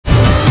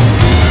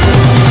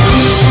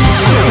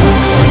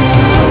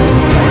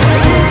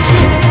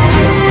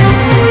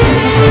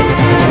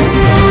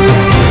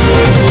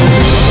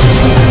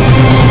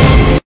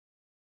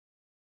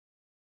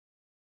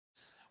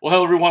Well,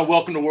 hello, everyone.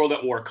 Welcome to World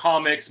at War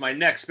Comics. My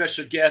next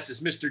special guest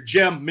is Mr.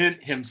 Jim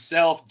Mint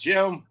himself.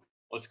 Jim,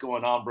 what's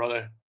going on,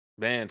 brother?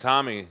 Man,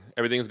 Tommy,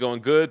 everything's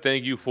going good.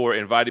 Thank you for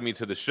inviting me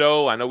to the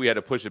show. I know we had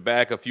to push it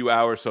back a few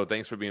hours, so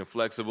thanks for being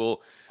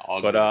flexible.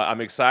 All But good.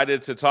 I'm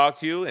excited to talk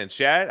to you and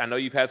chat. I know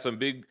you've had some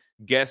big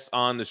guests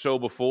on the show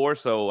before,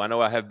 so I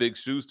know I have big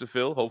shoes to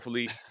fill.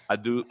 Hopefully, I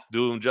do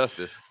them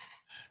justice.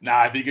 Nah,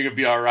 I think you're gonna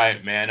be all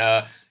right, man.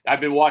 I've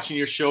been watching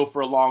your show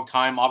for a long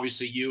time.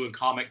 Obviously, you and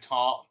Comic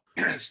Tom,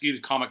 excuse me,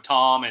 Comic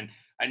Tom, and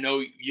I know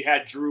you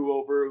had Drew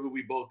over, who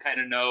we both kind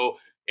of know.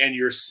 And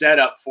your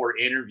setup for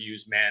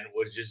interviews, man,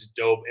 was just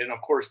dope. And of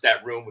course,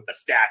 that room with the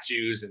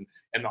statues and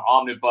the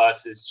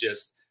omnibus is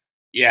just,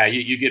 yeah,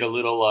 you get a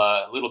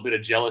little bit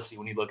of jealousy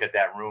when you look at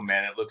that room,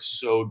 man. It looks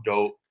so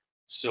dope,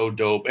 so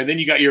dope. And then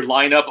you got your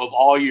lineup of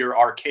all your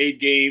arcade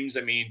games.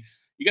 I mean,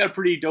 you got a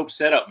pretty dope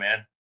setup,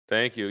 man.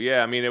 Thank you.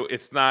 Yeah, I mean,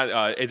 it's not.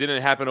 It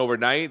didn't happen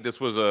overnight. This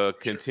was a Sure.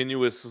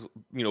 continuous,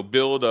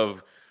 build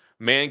of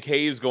man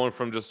caves going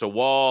from just a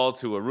wall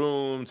to a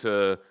room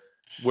to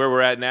where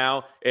we're at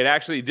now. It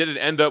actually didn't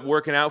end up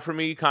working out for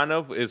me. Kind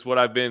of is what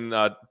I've been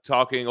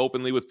talking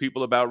openly with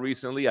people about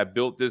recently. I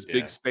built this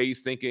big Yeah.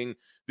 space thinking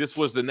this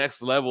was the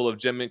next level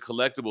of Mint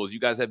Collectables. You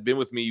guys have been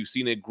with me. You've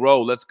seen it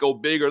grow. Let's go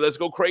bigger. Let's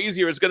go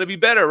crazier. It's going to be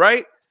better,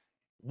 right?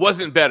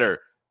 Wasn't better.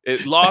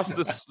 It lost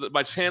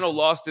my channel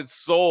lost its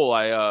soul.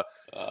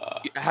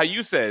 How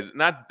you said,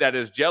 not that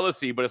it's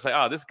jealousy, but it's like,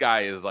 oh, this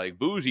guy is like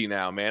bougie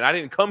now, man. I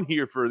didn't come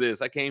here for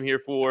this. I came here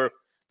for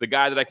the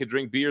guy that I could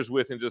drink beers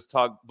with and just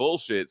talk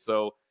bullshit.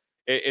 So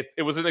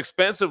it was an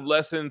expensive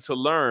lesson to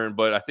learn,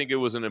 but I think it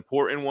was an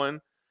important one.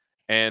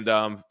 And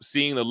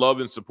seeing the love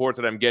and support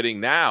that I'm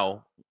getting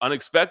now,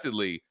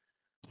 unexpectedly,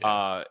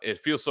 it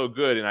feels so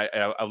good. And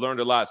I learned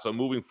a lot. So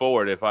moving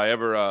forward, if I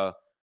ever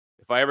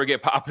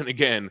get popping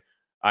again,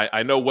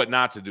 I know what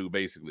not to do,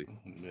 basically.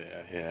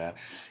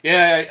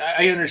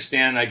 I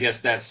understand, I guess,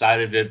 that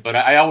side of it, but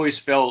I always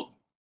felt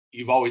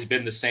you've always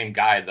been the same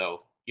guy,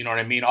 though. You know what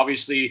I mean?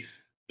 Obviously,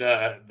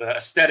 the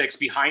aesthetics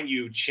behind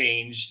you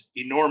changed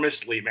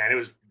enormously, man. It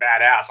was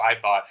badass, I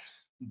thought,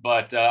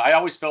 but I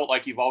always felt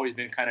like you've always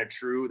been kind of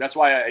true. That's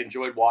why I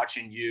enjoyed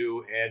watching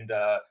you and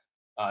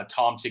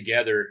Tom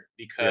together,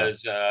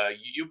 because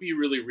you'll be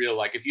really real.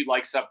 Like, if you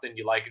like something,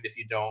 you like it. If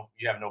you don't,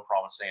 you have no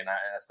problem saying that,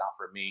 and that's not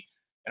for me.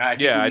 And I think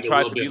we Yeah, I need a tried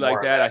little to be bit like more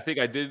of that. I that. think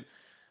I did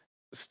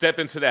step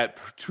into that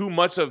too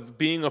much of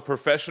being a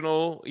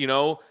professional,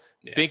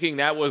 Yeah. thinking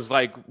that was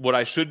like what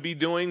I should be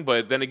doing.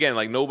 But then again,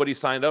 like nobody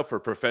signed up for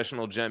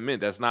professional Gem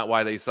Mint. That's not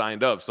why they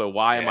signed up. So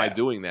why am I Yeah.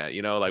 doing that?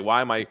 Like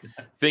why am I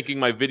thinking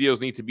my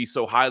videos need to be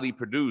so highly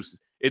produced?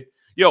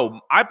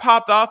 I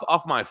popped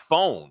off my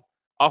phone,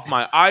 off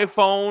my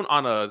iPhone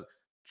on a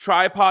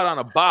tripod on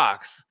a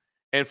box.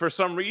 And for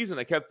some reason,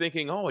 I kept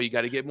thinking, oh, you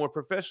got to get more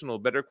professional,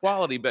 better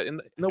quality. But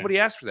nobody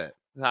asked for that.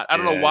 I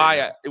don't know Yeah, why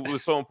yeah. it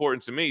was so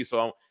important to me.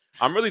 So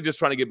I'm really just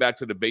trying to get back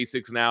to the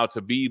basics now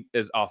to be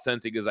as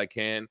authentic as I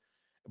can.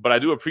 But I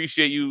do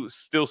appreciate you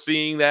still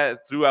seeing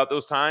that throughout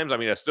those times. I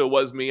mean, that still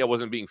was me. I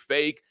wasn't being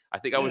fake. I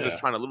think I was just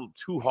Yeah. trying a little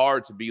too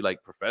hard to be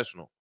like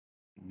professional.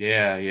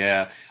 Yeah,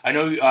 yeah. I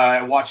know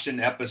I watched an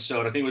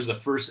episode, I think it was the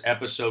first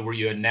episode where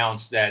you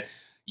announced that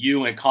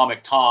you and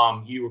Comic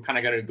Tom, you were kind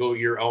of going to go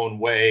your own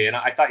way. And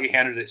I thought you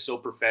handled it so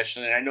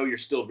professionally. And I know you're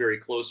still very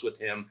close with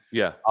him.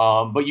 Yeah.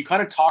 But you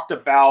kind of talked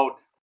about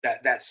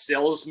that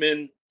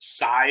salesman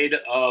side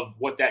of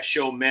what that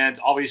show meant.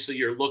 Obviously,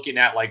 you're looking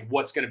at like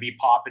what's going to be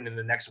popping in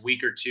the next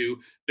week or two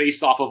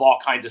based off of all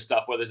kinds of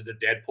stuff, whether it's the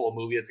Deadpool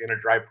movie that's going to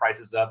drive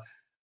prices up.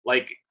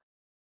 Like,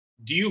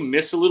 do you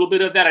miss a little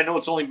bit of that? I know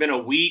it's only been a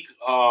week.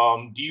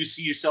 Do you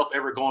see yourself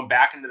ever going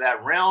back into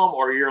that realm,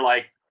 or you're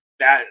like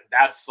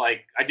that's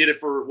like, I did it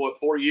for what,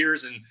 4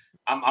 years, and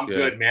I'm Yeah.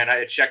 good, man.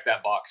 I checked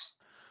that box.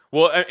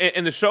 Well,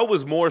 and the show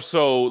was more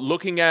so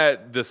looking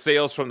at the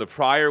sales from the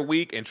prior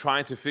week and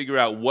trying to figure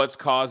out what's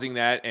causing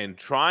that and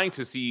trying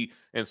to see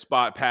and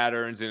spot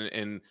patterns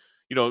and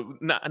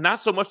not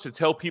so much to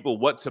tell people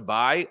what to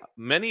buy.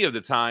 Many of the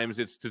times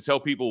it's to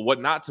tell people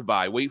what not to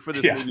buy. Wait for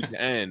this Yeah, movie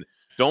to end.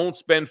 Don't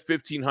spend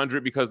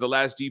 1,500 because the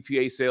last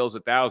GPA sales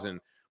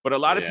 1,000. But a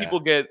lot of yeah, people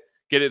get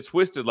it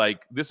twisted.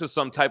 Like this is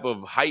some type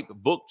of hype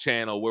book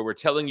channel where we're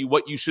telling you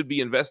what you should be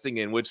investing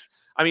in, which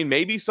I mean,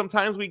 maybe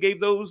sometimes we gave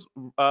those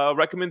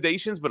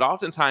recommendations, but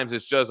oftentimes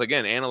it's just,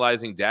 again,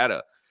 analyzing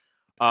data.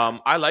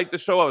 I like the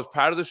show. I was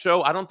proud of the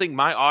show. I don't think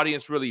my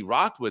audience really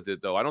rocked with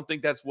it, though. I don't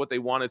think that's what they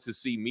wanted to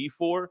see me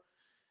for.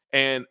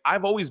 And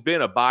I've always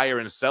been a buyer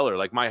and seller.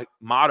 Like my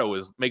motto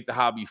is make the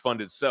hobby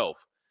fund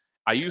itself.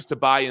 I used to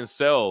buy and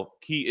sell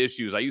key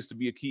issues. I used to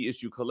be a key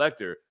issue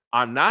collector.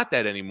 I'm not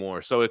that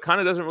anymore. So it kind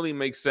of doesn't really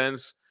make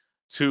sense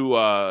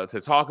to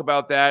talk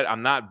about that.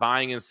 I'm not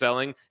buying and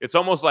selling. It's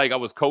almost like I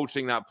was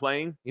coaching, not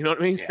playing. You know what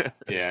I mean?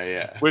 yeah,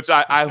 yeah, Which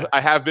I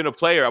have been a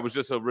player. I was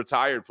just a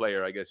retired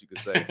player, I guess you could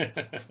say.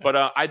 yeah.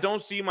 But I don't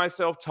see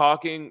myself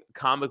talking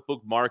comic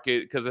book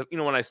market because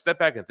when I step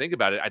back and think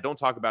about it, I don't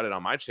talk about it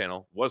on my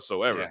channel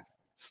whatsoever. Yeah,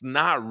 It's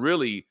not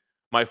really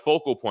my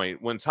focal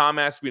point. When Tom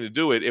asked me to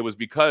do it, it was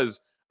because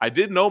I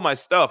did know my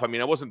stuff. I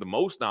mean, I wasn't the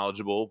most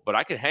knowledgeable, but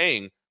I could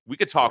hang We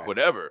could talk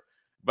whatever,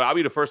 but I'll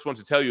be the first one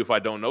to tell you if I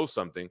don't know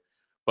something.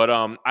 But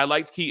I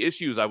liked Key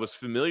issues. I was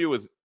familiar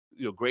with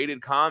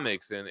graded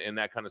comics and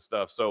that kind of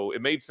stuff, so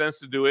it made sense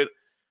to do it.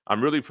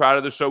 I'm really proud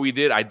of the show we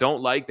did. I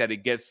don't like that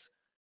it gets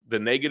the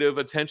negative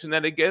attention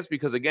that it gets,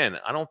 because again,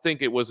 I don't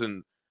think it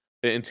wasn't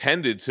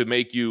intended to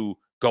make you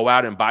go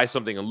out and buy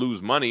something and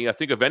lose money. I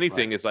think if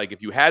anything, it's like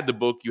if you had the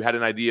book, you had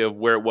an idea of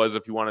where it was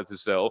if you wanted to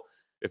sell.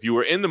 If you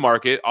were in the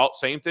market,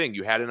 same thing.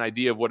 You had an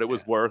idea of what it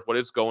was worth, what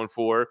it's going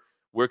for.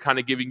 We're kind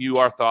of giving you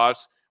our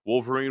thoughts.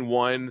 Wolverine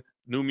 1,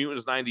 New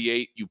Mutants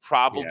 98. You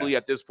probably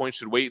at this point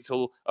should wait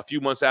till a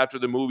few months after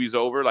the movie's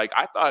over. Like,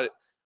 I thought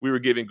we were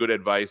giving good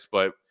advice,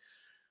 but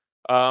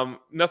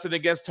nothing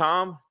against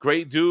Tom.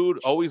 Great dude.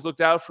 Always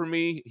looked out for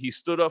me. He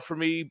stood up for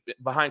me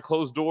behind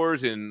closed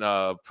doors in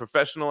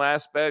professional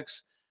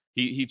aspects.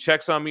 He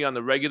checks on me on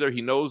the regular.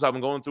 He knows I'm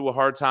going through a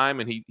hard time,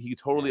 and he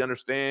totally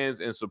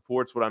understands and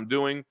supports what I'm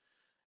doing.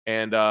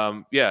 And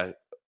yeah,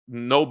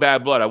 no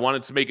bad blood. I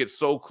wanted to make it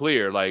so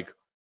clear, like,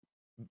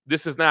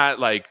 this is not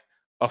like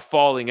a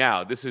falling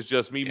out. This is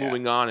just me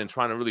moving on and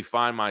trying to really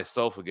find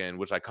myself again,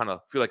 which I kind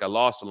of feel like I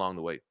lost along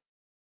the way.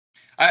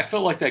 I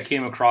felt like that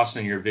came across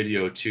in your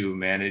video too,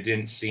 man. It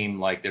didn't seem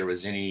like there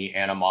was any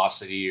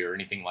animosity or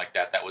anything like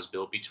that that was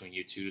built between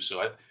you two.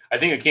 So I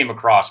think it came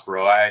across,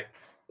 bro. At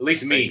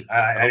least me,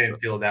 I didn't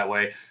feel that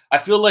way. I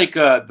feel like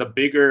the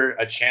bigger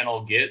a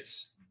channel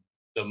gets,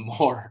 the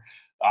more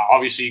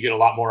obviously you get a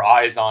lot more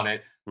eyes on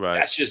it. Right.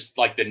 That's just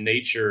like the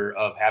nature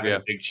of having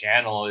a big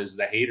channel, is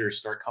the haters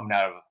start coming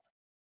out of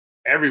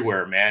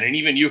everywhere, man. And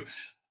even you,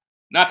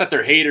 not that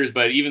they're haters,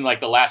 but even like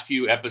the last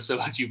few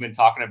episodes you've been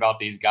talking about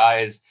these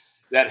guys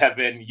that have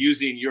been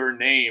using your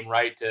name,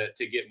 right,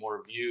 to get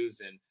more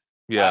views. And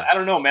I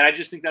don't know, man. I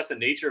just think that's the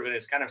nature of it.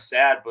 It's kind of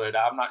sad, but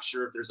I'm not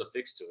sure if there's a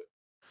fix to it.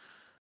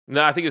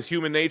 No, I think it's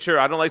human nature.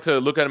 I don't like to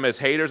look at them as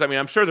haters. I mean,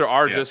 I'm sure there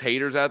are just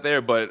haters out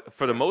there, but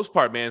for the most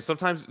part, man,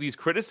 sometimes these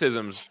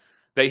criticisms,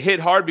 they hit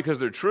hard because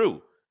they're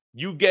true.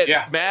 You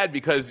get mad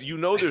because you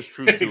know there's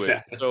truth to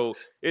it. So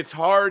it's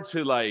hard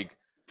to like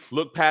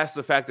look past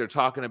the fact they're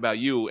talking about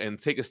you and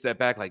take a step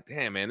back like,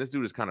 damn, man, this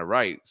dude is kind of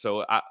right.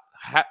 So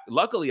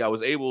luckily I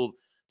was able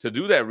to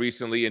do that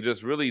recently and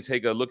just really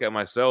take a look at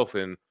myself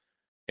and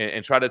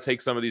try to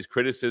take some of these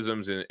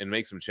criticisms and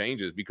make some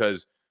changes,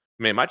 because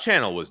man, my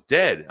channel was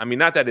dead. I mean,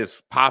 not that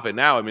it's popping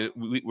now. I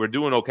mean, we're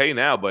doing okay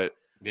now, but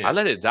I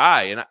let it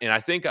die. And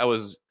I think I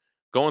was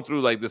going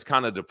through like this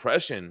kind of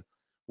depression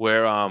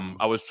where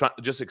I was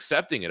just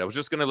accepting it. I was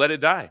just going to let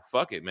it die.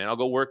 Fuck it, man. I'll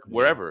go work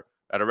wherever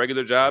at a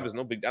regular job. It's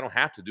no big, I don't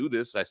have to do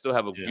this. I still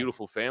have a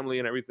beautiful family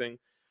and everything.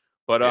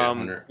 But,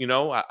 you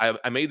know,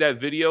 I made that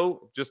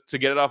video just to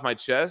get it off my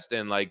chest.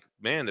 And like,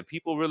 man, the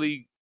people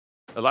really,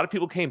 a lot of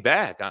people came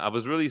back. I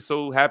was really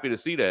so happy to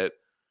see that.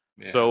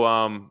 So,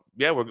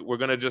 yeah, we're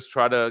going to just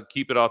try to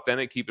keep it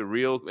authentic, keep it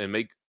real, and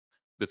make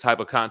the type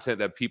of content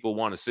that people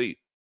want to see.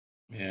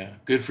 Yeah,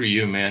 good for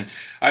you, man.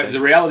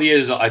 The reality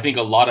is, I think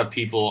a lot of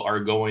people are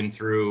going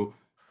through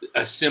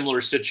a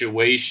similar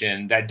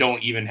situation that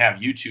don't even have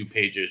YouTube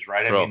pages,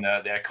 right? I mean,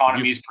 the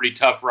economy is pretty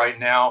tough right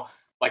now.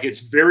 Like,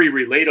 it's very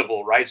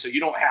relatable, right? So you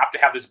don't have to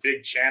have this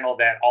big channel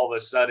that all of a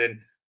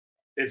sudden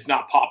it's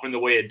not popping the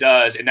way it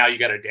does, and now you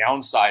got to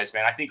downsize,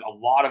 man. I think a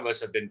lot of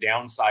us have been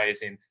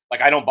downsizing.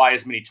 Like, I don't buy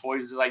as many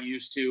toys as I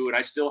used to, and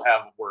I still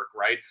have work,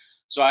 right?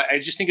 So I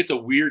just think it's a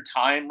weird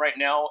time right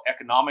now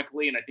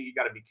economically, and I think you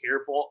got to be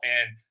careful.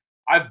 And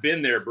I've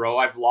been there, bro.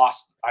 I've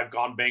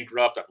gone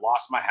bankrupt. I've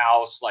lost my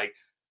house. Like,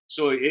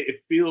 so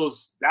it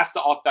feels, that's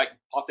the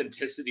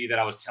authenticity that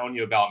I was telling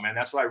you about, man.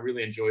 That's what I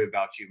really enjoy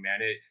about you, man.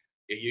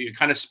 You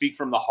kind of speak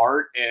from the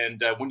heart,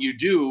 and when you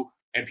do,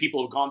 and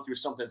people have gone through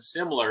something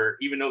similar,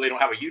 even though they don't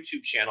have a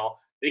YouTube channel,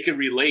 they can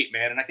relate,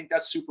 man. And I think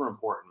that's super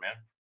important, man.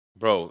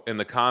 Bro, in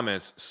the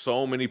comments,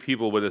 so many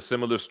people with a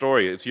similar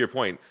story. To your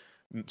point,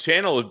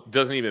 channel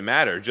doesn't even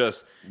matter.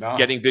 Just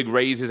getting big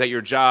raises at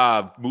your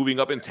job, moving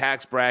up in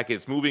tax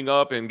brackets, moving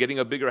up and getting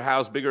a bigger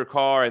house, bigger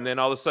car, and then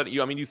all of a sudden,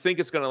 you think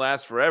it's going to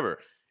last forever.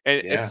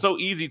 And it's so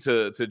easy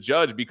to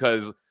judge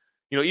because,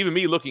 you know, even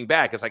me looking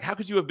back, it's like, how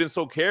could you have been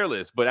so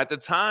careless? But at the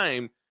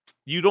time,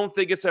 you don't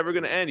think it's ever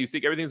going to end. You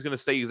think everything's going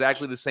to stay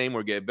exactly the same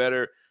or get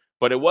better.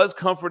 But it was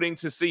comforting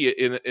to see it.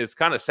 And it's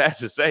kind of sad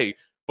to say,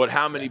 but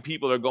how many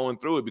people are going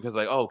through it because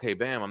like, oh, okay,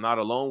 bam, I'm not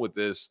alone with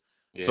this.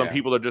 Some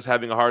people are just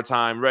having a hard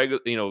time,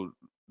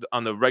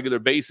 on the regular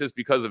basis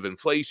because of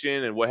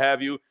inflation and what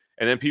have you.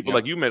 And then people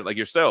like you meant, like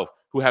yourself,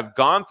 who have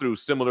gone through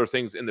similar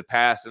things in the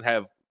past and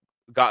have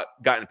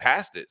gotten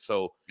past it.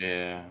 So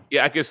yeah,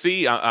 I can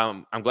see.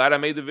 I'm glad I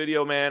made the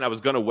video, man. I was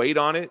gonna wait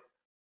on it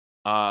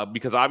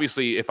because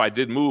obviously, if I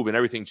did move and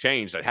everything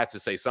changed, I had to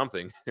say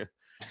something.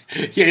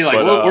 Yeah,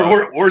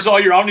 like, where's all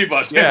your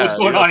omnibus? Yeah, what's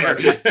going on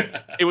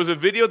here? It was a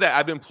video that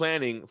I've been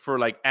planning for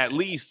like at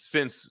least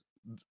since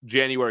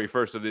January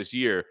 1st of this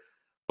year.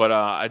 But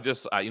I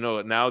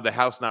now the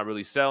house not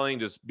really selling,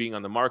 just being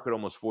on the market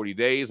almost 40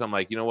 days. I'm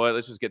like, you know what?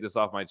 Let's just get this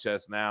off my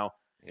chest now.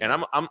 Yeah.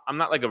 And I'm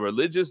not like a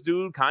religious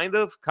dude, kind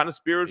of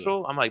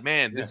spiritual. Yeah. I'm like,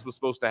 man, this was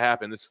supposed to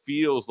happen. This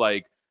feels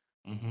like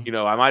Mhm. You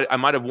know, I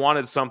might have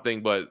wanted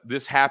something, but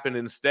this happened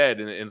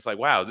instead, and it's like,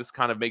 wow, this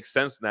kind of makes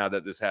sense now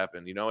that this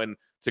happened, you know. And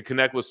to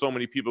connect with so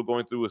many people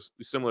going through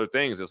similar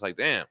things, it's like,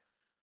 damn,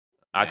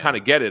 I kind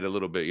Yeah. of get it a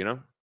little bit, you know.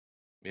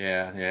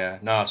 Yeah, yeah.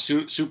 No,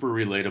 super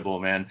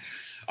relatable, man.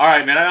 All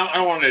right, man. I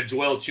don't want to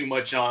dwell too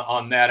much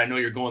on that. I know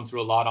you're going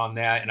through a lot on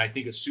that, and I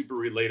think it's super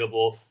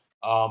relatable.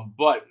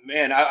 But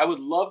man, I would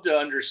love to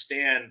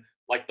understand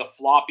like the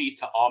floppy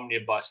to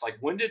omnibus. Like,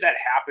 when did that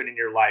happen in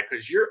your life?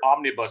 Because your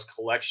omnibus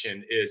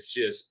collection is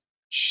just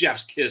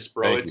chef's kiss,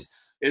 bro. Thank you.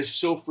 It's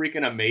so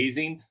freaking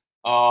amazing.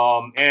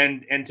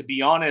 And to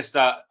be honest,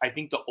 I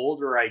think the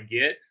older I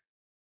get,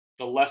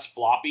 the less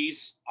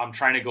floppies I'm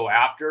trying to go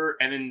after.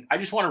 And then I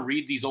just want to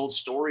read these old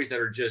stories that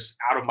are just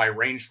out of my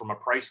range from a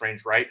price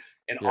range, right?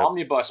 An Yep.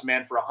 omnibus,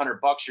 man, for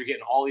 $100, you're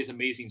getting all these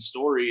amazing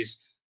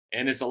stories,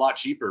 and it's a lot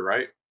cheaper,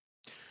 right?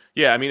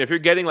 Yeah, I mean, if you're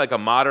getting like a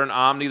modern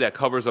Omni that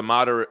covers a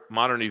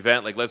modern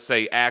event, like let's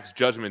say Axe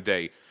Judgment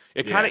Day,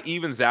 it kind Yeah, of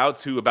evens out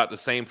to about the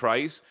same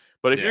price.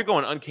 But if you're yeah,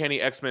 going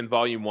Uncanny X-Men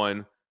Volume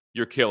 1,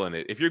 you're killing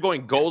it. If you're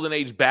going Golden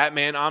Age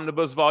Batman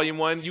Omnibus Volume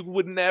 1, you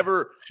would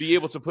never be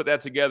able to put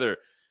that together.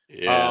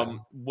 yeah.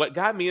 What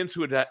got me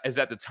into it is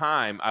at the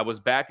time I was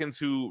back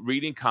into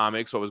reading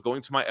comics. So I was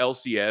going to my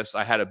LCS.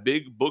 I had a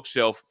big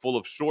bookshelf full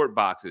of short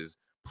boxes,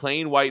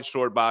 plain white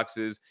short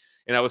boxes,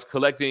 and I was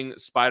collecting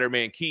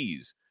Spider-Man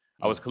keys.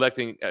 I was Mm.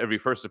 collecting every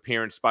first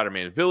appearance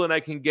Spider-Man villain I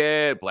can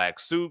get, black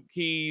suit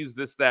keys,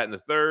 this, that, and the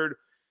third.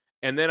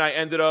 And then I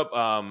ended up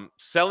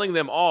selling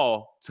them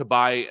all to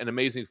buy an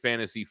Amazing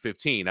Fantasy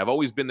 15. I've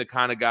always been the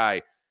kind of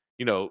guy,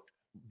 you know,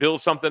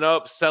 build something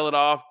up, sell it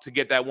off to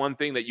get that one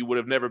thing that you would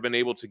have never been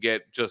able to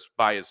get just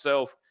by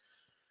itself.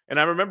 And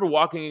I remember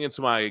walking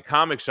into my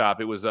comic shop.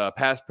 It was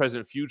Past,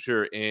 Present,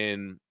 Future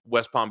in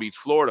West Palm Beach,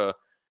 Florida,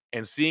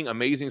 and seeing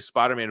Amazing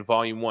Spider-Man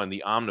Volume 1,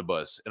 the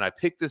Omnibus. And I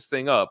picked this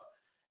thing up,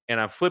 and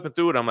I'm flipping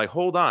through it. I'm like,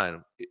 hold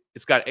on.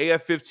 It's got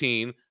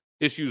AF-15,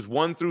 issues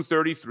 1 through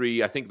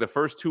 33, I think the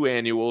first 2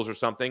 annuals or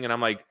something. And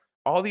I'm like,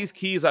 all these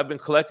keys I've been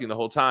collecting the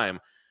whole time,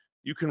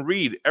 you can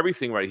read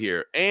everything right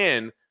here.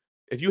 And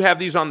if you have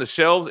these on the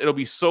shelves, it'll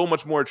be so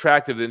much more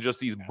attractive than just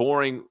these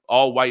boring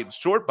all white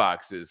short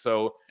boxes.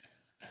 So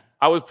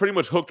I was pretty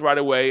much hooked right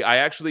away. I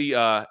actually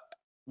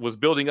was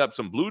building up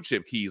some blue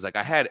chip keys. Like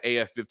I had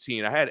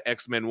AF-15, I had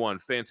X-Men 1,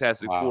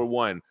 Fantastic Four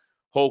Wow. 1,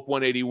 Hulk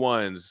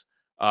 181s,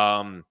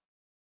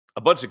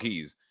 a bunch of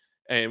keys.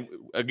 And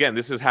again,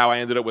 this is how I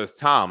ended up with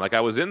Tom. Like I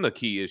was in the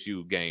key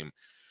issue game.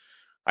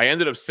 I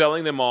ended up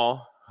selling them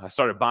all. I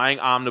started buying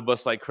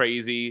Omnibus like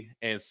crazy.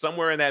 And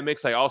somewhere in that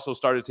mix, I also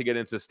started to get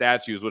into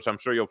statues, which I'm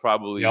sure you'll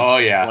probably Oh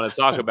yeah, want to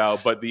talk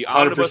about. But the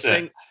Omnibus 100%.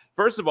 thing,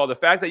 first of all, the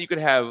fact that you could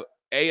have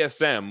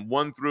ASM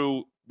 1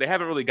 through, they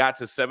haven't really got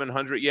to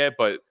 700 yet,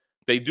 but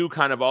they do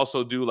kind of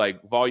also do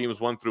like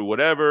volumes 1 through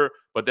whatever.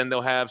 But then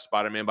they'll have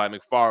Spider-Man by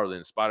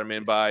McFarlane,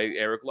 Spider-Man by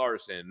Eric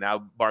Larson,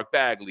 now Mark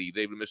Bagley,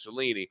 David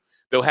Michelini.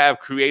 They'll have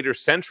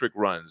creator-centric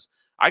runs.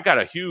 I got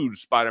a huge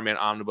Spider-Man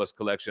omnibus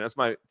collection. That's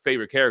my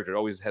favorite character. It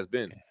always has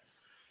been.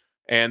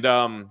 And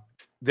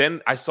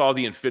then I saw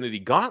the Infinity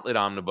Gauntlet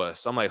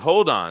omnibus. I'm like,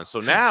 hold on. So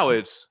now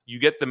it's you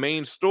get the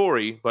main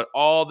story, but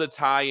all the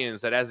tie-ins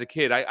that as a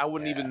kid I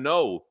wouldn't Yeah, even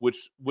know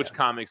which yeah.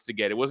 comics to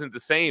get. It wasn't the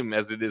same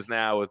as it is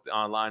now with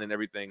online and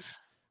everything.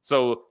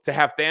 So to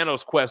have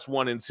Thanos Quest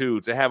 1 and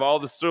 2, to have all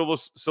the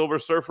Silver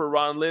Surfer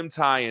Ron Lim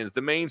tie-ins,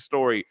 the main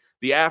story,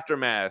 the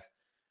aftermath,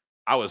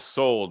 I was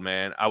sold,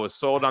 man. I was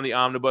sold on the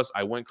omnibus.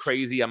 I went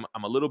crazy. I'm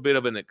a little bit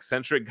of an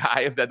eccentric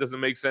guy, if that doesn't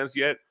make sense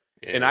yet.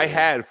 And I Yeah.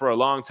 had for a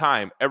long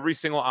time every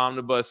single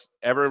omnibus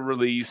ever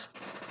released.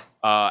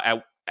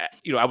 I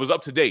was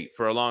up to date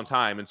for a long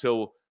time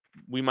until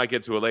we might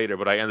get to it later.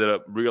 But I ended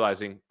up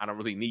realizing I don't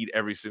really need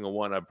every single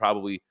one. I'm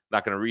probably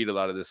not going to read a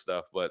lot of this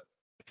stuff. But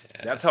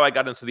that's how I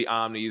got into the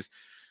Omnis.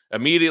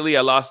 Immediately,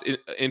 I lost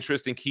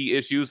interest in key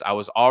issues. I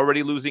was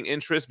already losing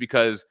interest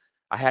because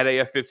I had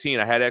AF-15,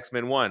 I had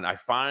X-Men 1. I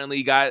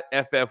finally got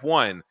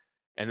FF1.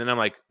 And then I'm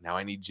like, now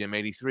I need Jim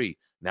 83.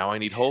 Now I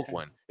need Hulk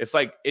 1. It's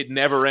like it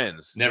never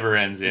ends. Never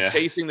ends. And Yeah.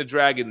 chasing the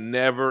dragon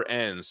never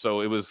ends.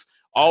 So it was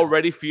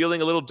already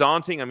feeling a little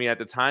daunting. I mean, at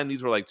the time,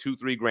 these were like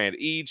 $2-3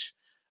 each.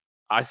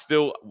 I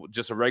still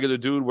just a regular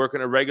dude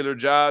working a regular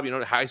job,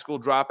 high school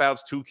dropouts,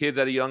 2 kids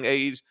at a young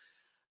age.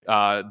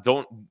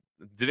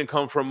 Didn't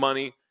come from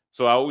money.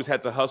 So I always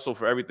had to hustle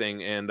for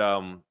everything.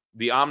 And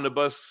the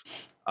omnibus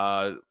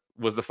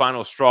was the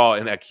final straw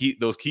in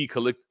those key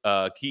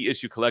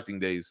issue collecting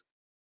days.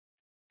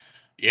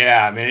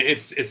 Yeah, I mean,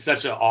 it's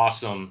such an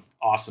awesome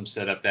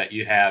setup that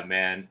you have,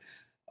 man.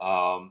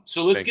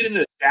 So let's Thank get you.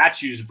 into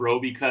statues, bro,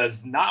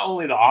 because not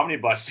only the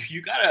omnibus,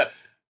 you got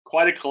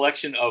quite a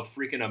collection of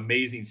freaking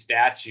amazing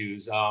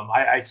statues.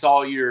 I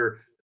saw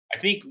I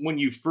think when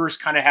you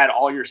first kind of had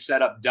all your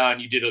setup done,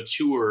 you did a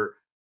tour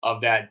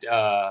of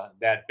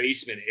that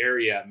basement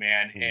area,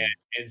 man,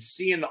 and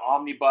seeing the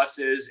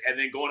omnibuses, and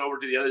then going over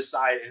to the other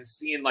side and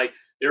seeing like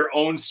their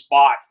own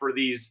spot for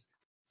these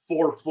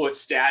 4-foot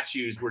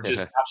statues were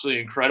just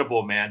absolutely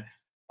incredible, man.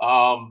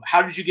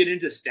 How did you get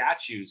into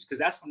statues? Because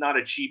that's not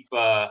a cheap.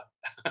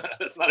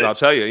 That's not. I'll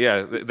tell you,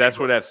 yeah, that's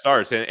where that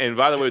starts. And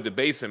by the way, the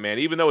basement, man,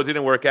 even though it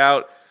didn't work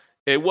out,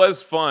 it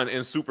was fun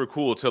and super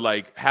cool to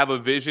like have a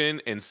vision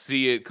and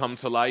see it come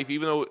to life.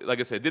 Even though, like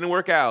I said, it didn't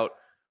work out,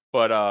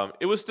 but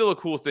it was still a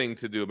cool thing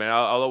to do, man.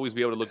 I'll always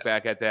be able to look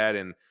back at that,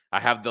 and I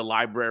have the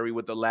library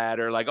with the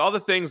ladder, like all the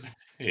things.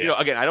 You know,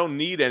 again, I don't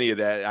need any of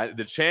that.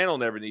 The channel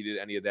never needed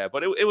any of that,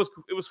 but it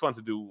was fun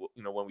to do,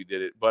 you know, when we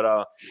did it.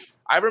 But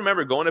I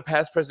remember going to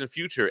Past, Present,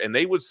 Future, and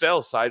they would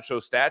sell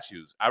SideShow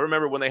statues. I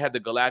remember when they had the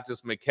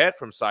Galactus maquette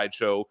from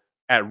SideShow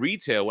at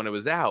retail when it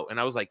was out, and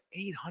I was like,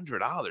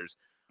 $800.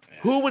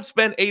 Who would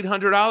spend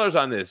 $800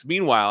 on this?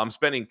 Meanwhile, I'm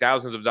spending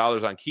thousands of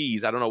dollars on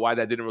keys. I don't know why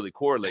that didn't really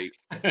correlate.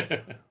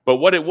 But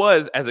what it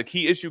was, as a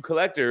key issue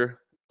collector,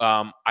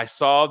 I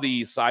saw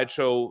the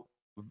SideShow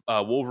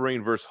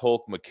Wolverine vs.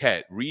 Hulk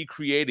maquette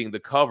recreating the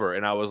cover,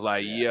 and I was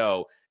like,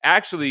 yo,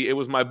 actually, it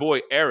was my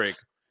boy Eric,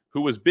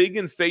 who was big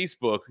in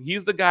Facebook.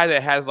 He's the guy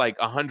that has like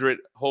 100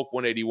 Hulk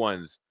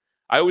 181s.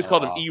 I always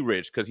called him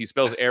E-Rich because he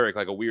spells Eric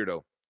like a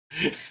weirdo.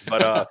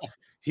 But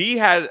he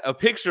had a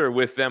picture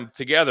with them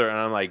together, and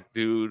I'm like,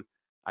 dude,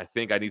 I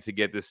think I need to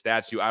get this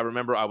statue. I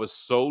remember I was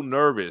so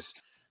nervous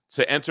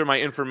to enter my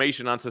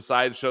information onto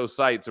SideShow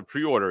site to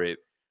pre-order it.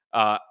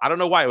 I don't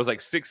know why. It was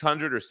like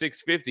 600 or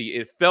 650.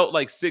 It felt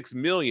like 6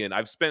 million.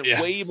 I've spent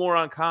way more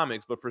on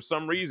comics, but for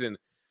some reason,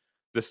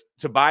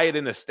 to buy it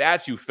in a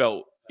statue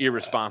felt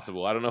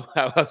irresponsible. I don't know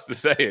how else to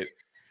say it.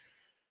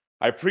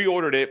 I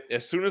pre-ordered it.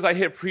 As soon as I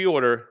hit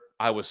pre-order,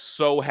 I was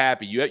so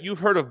happy. You've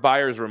heard of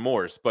buyer's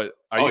remorse, but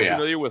are you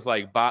familiar with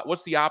like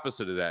what's the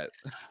opposite of that?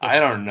 I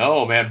don't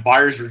know, man.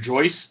 Buyer's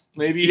rejoice,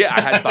 maybe. Yeah, I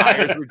had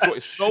buyer's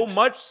rejoice. So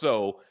much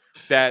so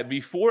that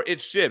before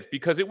it shipped,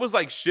 because it was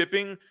like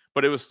shipping,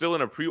 but it was still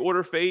in a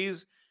pre-order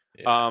phase.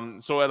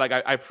 So like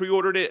I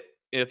pre-ordered it.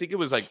 I think it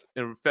was like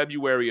in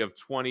February of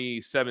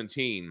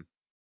 2017,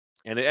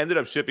 and it ended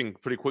up shipping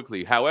pretty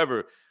quickly.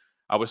 However,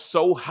 I was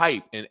so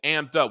hyped and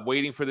amped up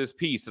waiting for this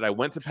piece that I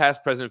went to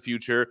Past, Present,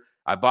 Future.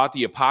 I bought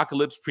the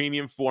Apocalypse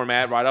premium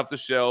format right off the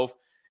shelf.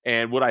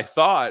 And what I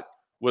thought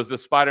was the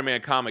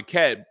Spider-Man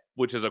comiquette,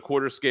 which is a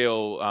quarter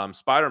scale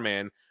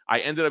Spider-Man. I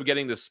ended up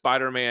getting the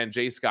Spider-Man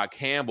J. Scott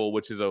Campbell,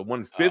 which is a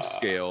 1/5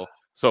 scale.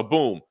 So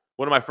boom,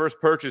 one of my first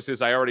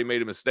purchases, I already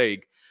made a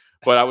mistake,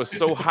 but I was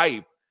so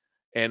hyped.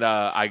 And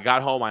I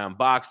got home, I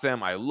unboxed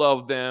them. I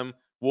loved them.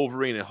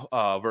 Wolverine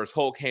versus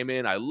Hulk came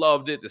in. I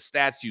loved it. The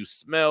statue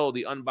smell,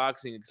 the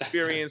unboxing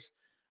experience.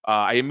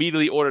 I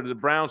immediately ordered the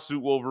brown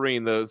suit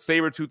Wolverine, the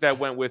Sabretooth that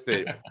went with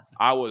it.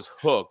 I was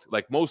hooked.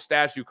 Like most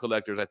statue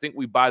collectors, I think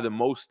we buy the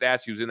most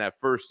statues in that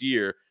first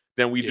year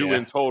than we do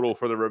in total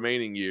for the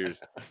remaining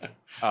years.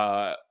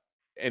 And,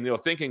 you know,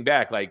 thinking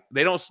back, like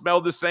they don't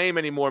smell the same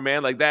anymore,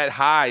 man. Like that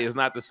high is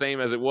not the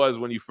same as it was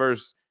when you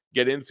first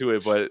get into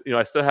it. But, you know,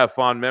 I still have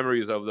fond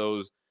memories of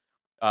those.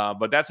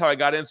 But that's how I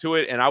got into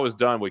it. And I was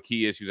done with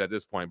key issues at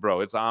this point,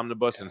 bro. It's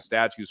Omnibus and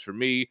statues for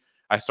me.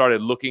 I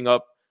started looking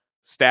up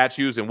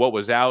statues and what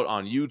was out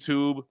on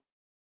YouTube.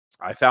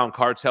 I found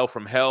Cartel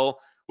from Hell,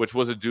 which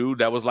was a dude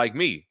that was like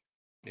me.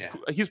 Yeah.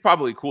 He's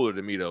probably cooler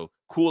than me, though.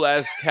 Cool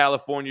ass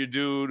California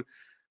dude.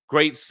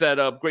 Great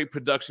setup, great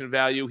production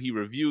value. He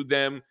reviewed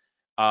them.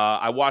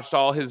 I watched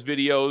all his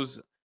videos.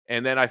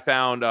 And then I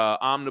found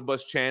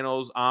Omnibus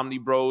channels, Omni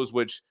Bros,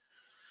 which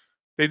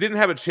they didn't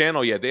have a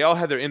channel yet. They all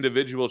had their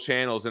individual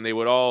channels, and they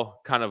would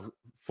all kind of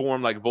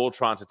form like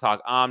Voltron to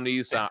talk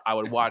Omnis. I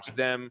would watch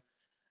them,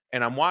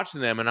 and I'm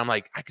watching them, and I'm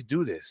like, I could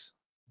do this,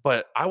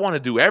 but I want to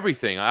do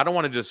everything. I don't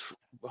want to just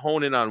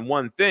hone in on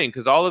one thing,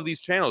 because all of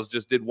these channels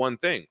just did one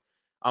thing.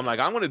 I'm like,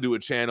 I'm going to do a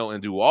channel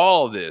and do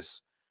all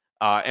this.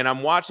 And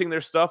I'm watching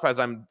their stuff as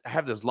I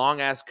have this long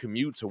ass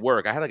commute to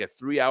work. I had like a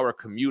 3-hour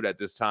commute at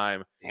this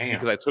time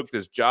because I took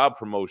this job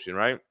promotion,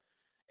 right?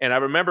 And I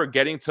remember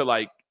getting to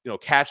like, you know,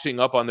 catching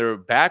up on their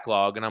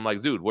backlog, and I'm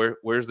like, dude,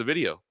 where's the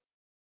video?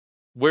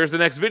 Where's the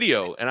next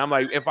video? And I'm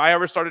like, if I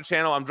ever start a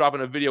channel, I'm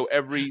dropping a video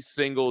every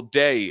single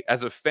day.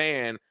 As a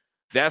fan,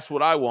 that's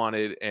what I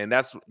wanted, and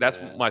that's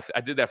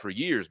I did that for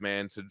years,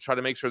 man, to try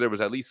to make sure there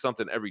was at least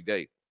something every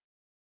day.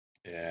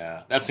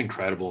 Yeah, that's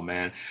incredible,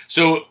 man.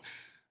 So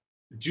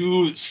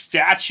do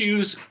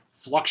statues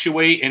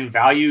fluctuate in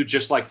value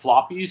just like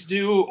floppies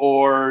do,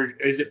 or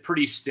is it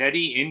pretty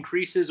steady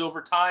increases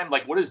over time?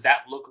 Like, what does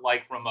that look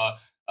like from a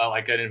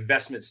like an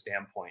investment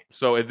standpoint?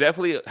 So it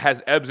definitely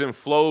has ebbs and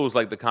flows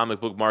like the comic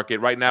book market.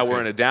 Right now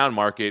we're in a down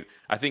market.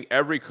 I think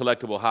every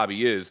collectible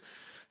hobby is.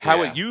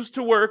 How it used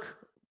to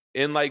work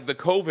in like the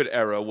COVID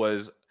era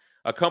was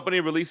a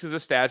company releases a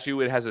statue.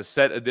 It has a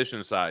set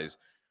edition size.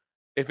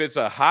 If it's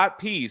a hot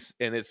piece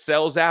and it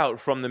sells out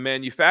from the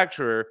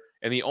manufacturer,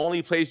 and the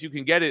only place you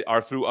can get it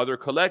are through other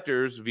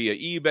collectors via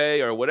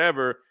eBay or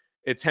whatever,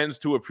 it tends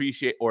to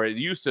appreciate, or it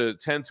used to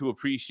tend to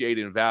appreciate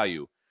in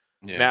value.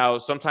 Yeah. Now,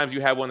 sometimes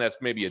you have one that's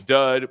maybe a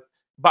dud.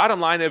 Bottom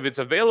line, if it's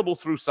available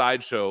through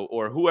SideShow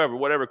or whoever,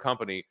 whatever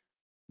company,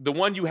 the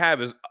one you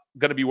have is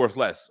going to be worth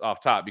less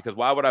off top, because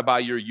why would I buy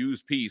your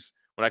used piece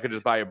when I could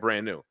just buy a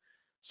brand new?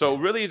 So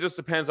really, it just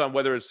depends on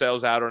whether it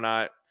sells out or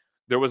not.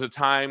 there was a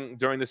time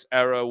during this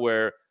era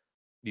where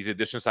these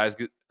edition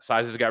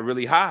sizes got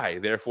really high.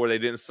 Therefore, they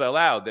didn't sell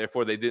out.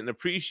 Therefore, they didn't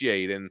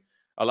appreciate. And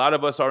a lot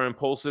of us are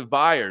impulsive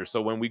buyers.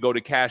 So when we go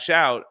to cash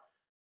out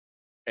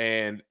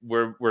and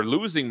we're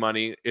losing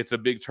money, it's a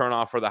big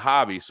turnoff for the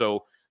hobby.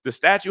 So the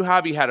statue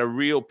hobby had a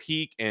real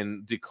peak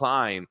and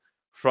decline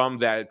from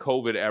that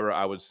COVID era,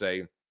 I would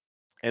say.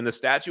 And the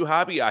statue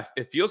hobby,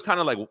 it feels kind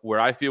of like where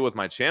I feel with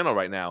my channel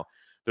right now.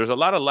 There's a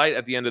lot of light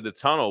at the end of the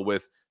tunnel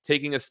with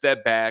taking a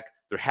step back.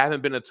 There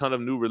haven't been a ton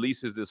of new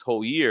releases this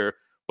whole year,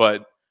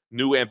 but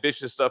new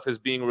ambitious stuff is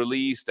being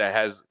released that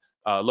has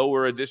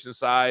lower edition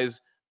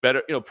size,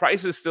 better,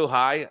 price is still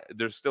high.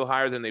 They're still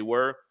higher than they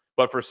were.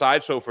 But for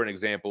SideShow, for an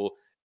example,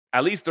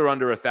 at least they're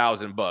under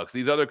 $1,000.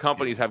 These other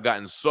companies have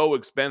gotten so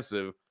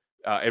expensive.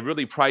 It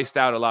really priced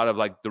out a lot of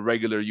like the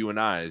regular you and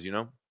I's,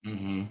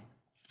 Mm-hmm.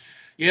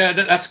 Yeah,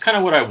 that's kind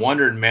of what I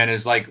wondered, man,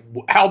 is like,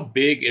 how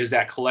big is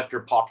that collector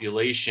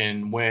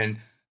population when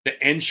the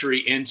entry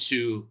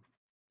into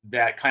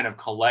that kind of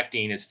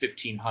collecting is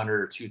 $1,500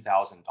 or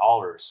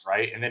 $2,000,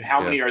 right? And then how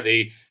many are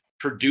they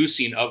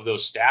producing of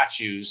those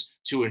statues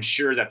to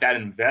ensure that that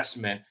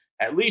investment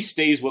at least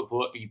stays what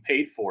you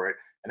paid for it?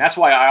 And that's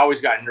why I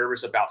always got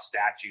nervous about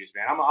statues,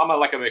 man. I'm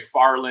like a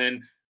McFarlane,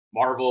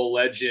 Marvel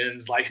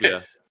Legends, like.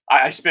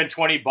 I spend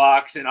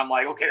 $20 and I'm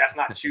like, okay, that's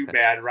not too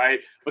bad,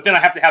 right? But then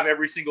I have to have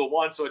every single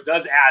one. So it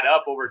does add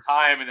up over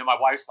time. And then my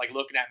wife's like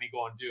looking at me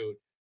going, dude,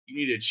 you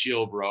need to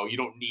chill, bro. You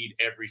don't need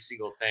every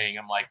single thing.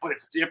 I'm like, but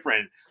it's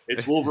different.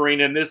 It's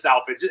Wolverine in this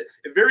outfit.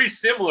 Very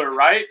similar,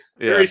 right?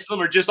 Very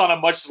similar, just on a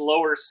much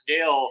lower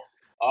scale.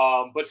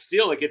 But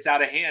still, it gets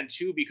out of hand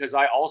too, because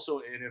I also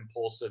am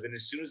impulsive. And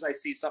as soon as I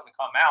see something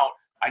come out,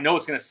 I know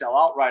it's going to sell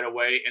out right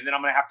away. And then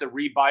I'm going to have to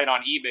rebuy it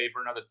on eBay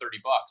for another $30.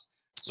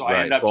 So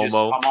I end up I'm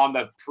on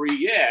the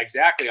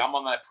exactly. I'm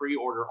on that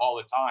pre-order all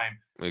the time.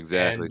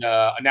 Exactly.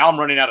 And now I'm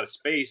running out of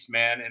space,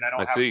 man, and I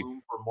don't have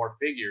room for more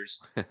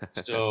figures.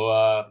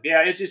 So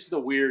it's just a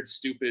weird,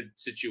 stupid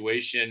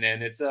situation,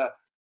 and it's a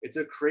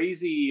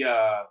crazy.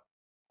 I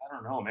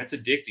don't know, man. It's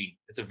addicting.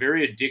 It's a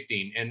very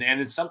addicting, and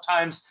then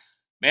sometimes,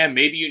 man,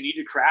 maybe you need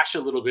to crash a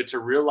little bit to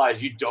realize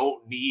you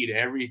don't need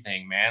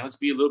everything, man. Let's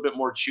be a little bit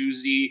more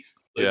choosy.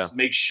 Let's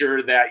make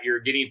sure that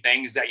you're getting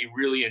things that you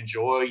really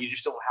enjoy. You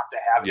just don't have to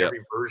have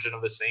every version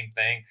of the same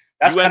thing.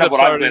 That's kind of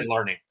what I've been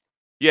learning.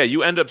 Yeah,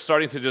 you end up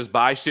starting to just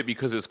buy shit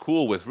because it's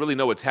cool with really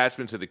no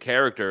attachment to the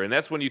character. And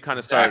that's when you kind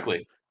of start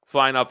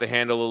flying off the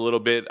handle a little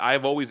bit.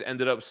 I've always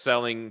ended up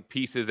selling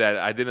pieces that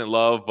I didn't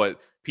love,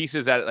 but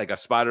pieces that like a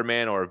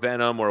Spider-Man or a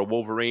Venom or a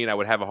Wolverine, I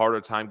would have a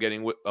harder time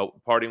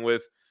parting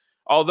with.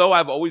 Although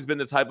I've always been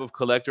the type of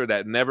collector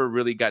that never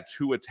really got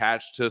too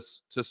attached to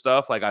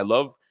stuff. Like I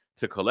love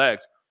to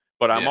collect.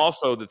 But I'm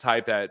also the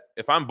type that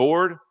if I'm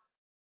bored,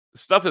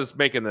 stuff is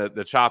making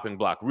the chopping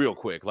block real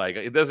quick. Like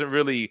it doesn't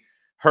really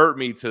hurt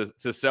me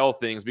to sell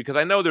things because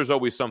I know there's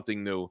always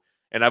something new.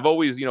 And I've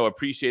always,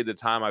 appreciated the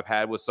time I've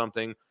had with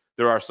something.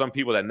 There are some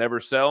people that never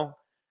sell,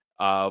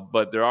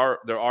 but there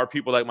are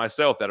people like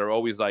myself that are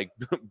always like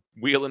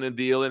wheeling and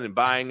dealing and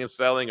buying and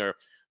selling or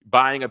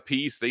buying a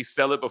piece. They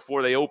sell it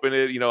before they open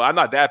it. I'm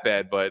not that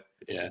bad, but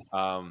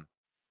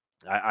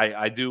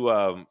I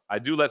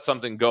do let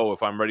something go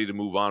if I'm ready to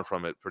move on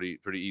from it pretty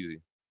easy.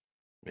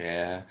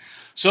 Yeah.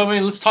 So, I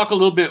mean, let's talk a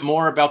little bit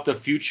more about the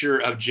future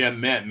of Gem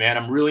Mint, man.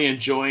 I'm really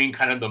enjoying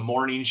kind of the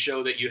morning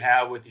show that you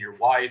have with your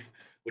wife,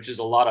 which is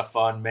a lot of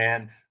fun,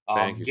 man.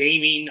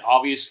 Gaming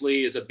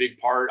obviously is a big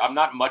part. I'm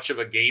not much of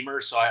a gamer,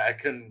 so I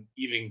couldn't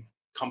even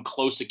come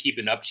close to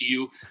keeping up to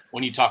you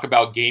when you talk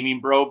about gaming,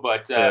 bro.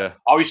 But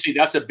obviously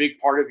that's a big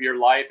part of your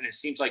life. And it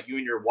seems like you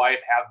and your wife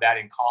have that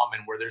in common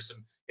where there's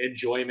some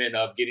enjoyment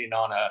of getting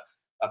on a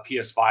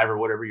PS5 or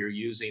whatever you're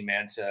using,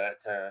 man,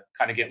 to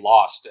kind of get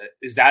lost.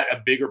 Is that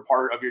a bigger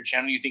part of your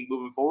channel, you think,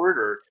 moving forward?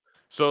 Or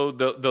so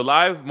the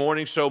live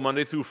morning show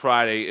Monday through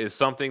Friday is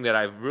something that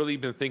I've really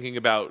been thinking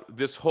about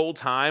this whole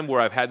time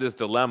where I've had this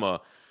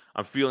dilemma.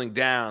 I'm feeling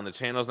down. The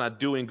channel's not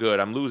doing good.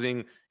 I'm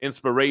losing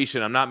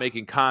inspiration. I'm not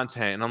making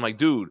content. And I'm like,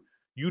 dude,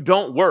 you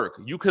don't work.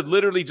 You could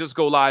literally just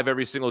go live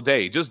every single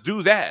day. Just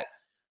do that.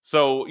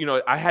 So,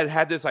 I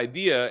had this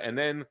idea and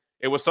then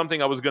it was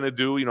something I was going to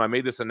do. I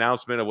made this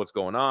announcement of what's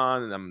going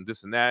on and I'm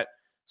this and that.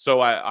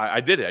 So I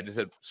did it. I just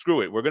said,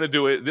 screw it. We're going to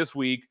do it this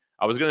week.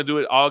 I was going to do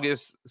it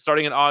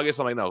starting in August.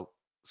 I'm like, no,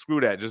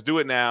 screw that. Just do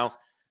it now.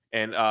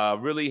 And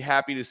really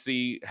happy to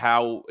see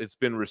how it's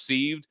been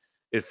received.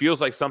 It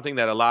feels like something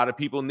that a lot of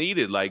people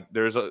needed. Like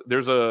there's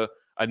a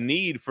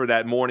need for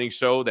that morning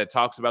show that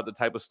talks about the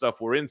type of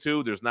stuff we're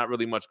into. There's not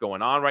really much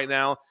going on right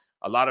now.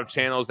 A lot of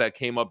channels that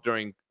came up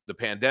during the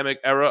pandemic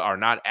era are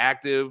not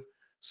active.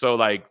 So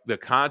like the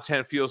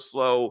content feels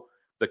slow.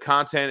 The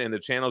content and the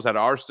channels that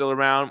are still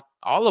around,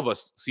 all of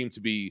us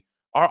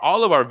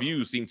all of our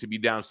views seem to be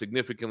down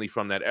significantly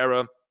from that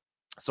era.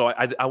 So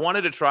I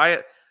wanted to try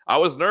it. I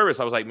was nervous.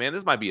 I was like, man,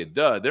 this might be a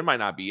dud. There might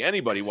not be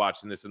anybody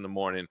watching this in the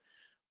morning.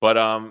 But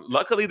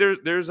luckily,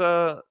 it's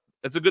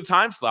a good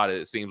time slot,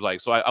 it seems like.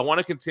 So I want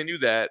to continue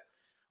that.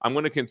 I'm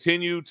going to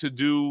continue to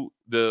do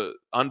the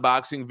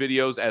unboxing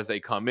videos as they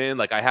come in.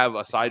 Like I have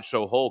a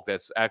Sideshow Hulk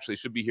that's actually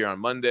should be here on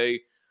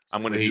Monday.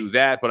 I'm going to do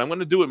that, but I'm going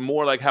to do it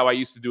more like how I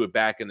used to do it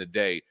back in the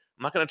day.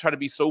 I'm not going to try to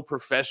be so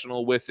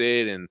professional with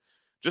it and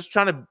just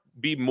trying to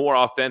be more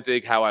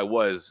authentic how I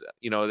was.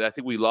 You know, I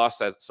think we lost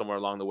that somewhere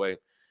along the way.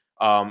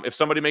 If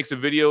somebody makes a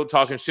video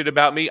talking shit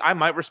about me, I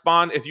might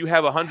respond. If you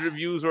have 100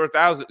 views or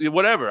 1,000,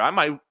 whatever, I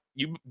might.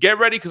 You get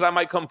ready because I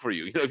might come for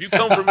you. You know, if you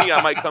come for me, I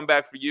might come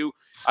back for you.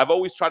 I've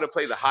always tried to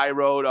play the high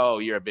road. Oh,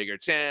 you're a bigger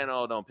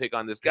channel. Don't pick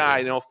on this guy.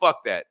 You know,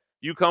 fuck that.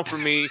 You come for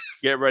me.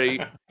 Get ready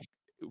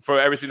for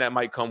everything that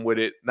might come with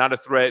it. Not a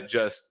threat.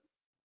 Just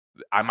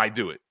I might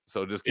do it.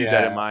 So just keep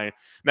that in mind.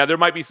 Now, there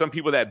might be some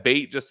people that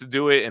bait just to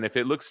do it. And if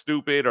it looks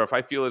stupid or if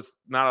I feel it's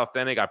not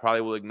authentic, I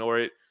probably will ignore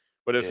it.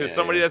 But if it's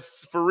somebody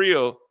that's for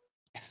real,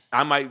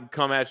 I might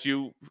come at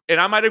you and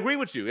I might agree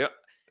with you.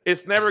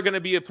 It's never going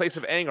to be a place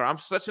of anger. I'm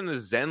such in a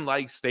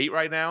Zen-like state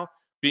right now,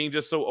 being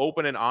just so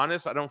open and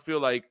honest. I don't feel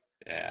like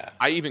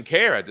I even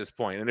care at this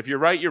point. And if you're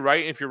right, you're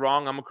right. And if you're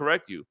wrong, I'm going to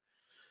correct you.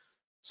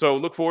 So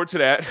look forward to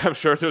that. I'm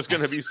sure there's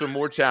going to be some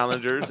more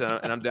challengers,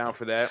 and I'm down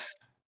for that.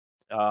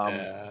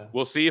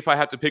 We'll see if I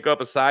have to pick up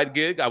a side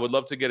gig. I would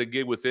love to get a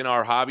gig within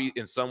our hobby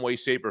in some way,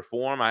 shape, or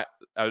form. I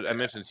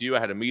mentioned to you,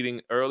 I had a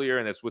meeting earlier,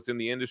 and it's within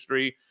the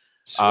industry.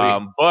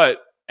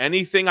 But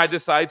anything I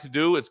decide to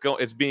do,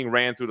 it's being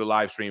ran through the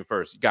live stream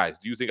first. Guys,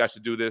 do you think I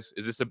should do this?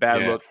 Is this a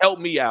bad look? Help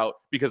me out,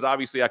 because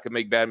obviously I could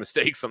make bad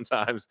mistakes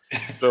sometimes.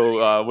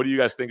 So what do you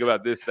guys think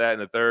about this, that,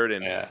 and the third?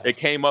 And it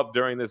came up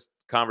during this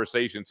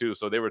conversation too,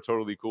 so they were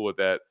totally cool with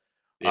that.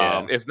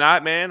 If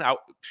not, man,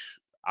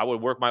 I would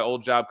work my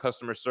old job,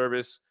 customer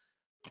service,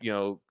 you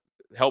know,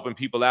 helping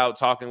people out,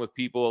 talking with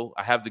people.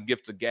 I have the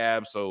gift of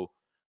gab, so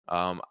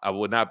I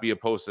would not be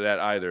opposed to that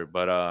either.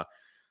 But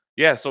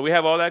yeah, so we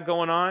have all that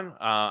going on.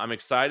 I'm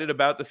excited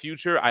about the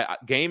future.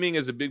 Gaming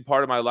is a big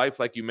part of my life,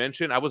 like you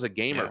mentioned. I was a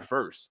gamer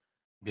first.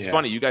 It's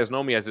funny, you guys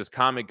know me as this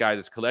comic guy,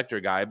 this collector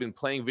guy. I've been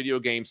playing video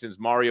games since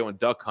Mario and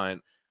Duck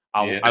Hunt.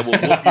 I will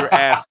whoop your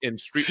ass in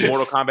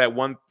Mortal Kombat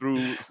 1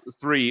 through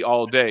 3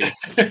 all day.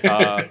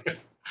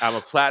 I'm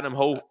a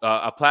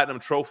platinum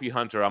trophy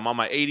hunter. I'm on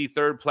my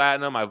 83rd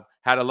platinum. I've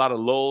had a lot of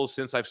lulls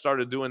since I've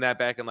started doing that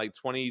back in like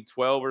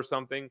 2012 or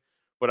something.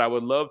 But I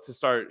would love to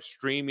start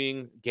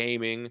streaming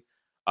gaming,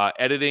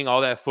 editing all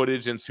that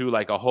footage into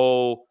like a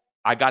whole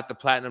I got the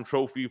platinum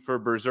trophy for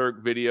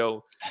Berserk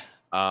video.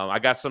 I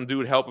got some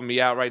dude helping me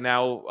out right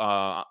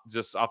now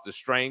just off the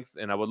strength,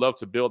 and I would love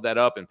to build that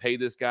up and pay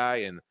this guy.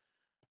 And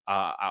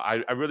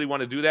I really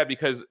want to do that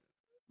because,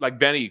 like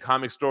Benny,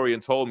 Comic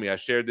Storian, told me, I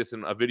shared this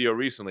in a video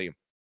recently,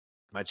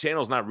 my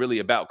channel is not really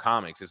about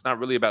comics. It's not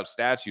really about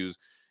statues.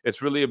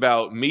 It's really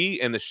about me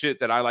and the shit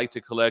that I like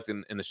to collect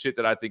and the shit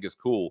that I think is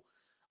cool.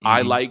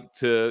 I like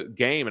to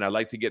game and I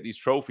like to get these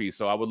trophies.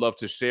 So I would love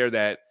to share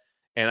that.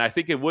 And I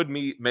think it would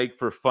make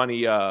for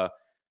funny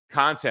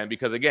content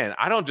because, again,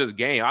 I don't just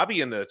game. I'll be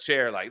in the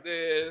chair like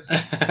this.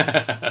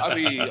 I'll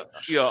be,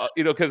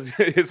 because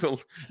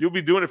you'll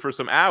be doing it for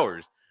some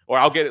hours. Or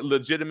I'll get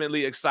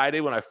legitimately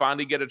excited when I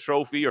finally get a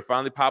trophy or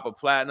finally pop a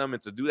platinum.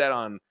 And to do that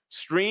on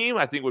stream,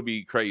 I think would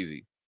be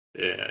crazy.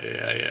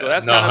 Yeah. So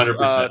that's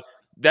 100%.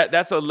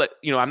 That's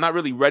I'm not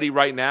really ready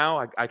right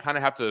now. I kind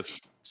of have to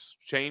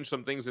change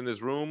some things in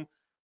this room,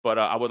 but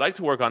I would like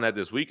to work on that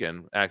this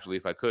weekend, actually,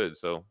 if I could.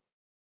 So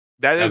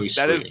that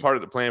is part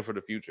of the plan for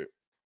the future.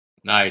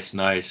 Nice.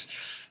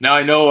 Now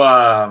I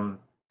know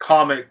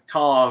Comic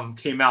Tom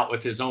came out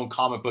with his own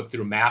comic book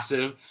through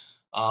Massive,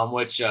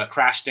 which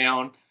crashed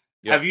down.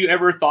 Yep. Have you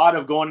ever thought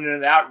of going into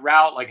that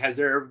route? Like, has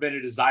there ever been a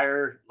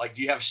desire? Like,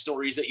 do you have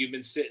stories that you've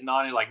been sitting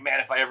on and like, man,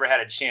 if I ever had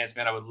a chance,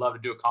 man, I would love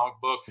to do a comic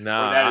book?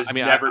 No, or that has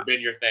never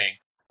been your thing.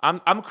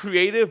 I'm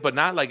creative, but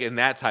not like in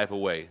that type of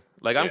way.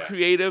 Like I'm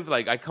creative,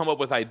 like I come up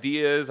with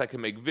ideas, I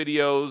can make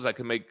videos, I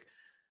can make,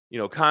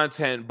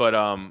 content, but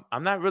I'm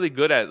not really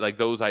good at like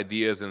those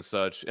ideas and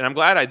such. And I'm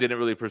glad I didn't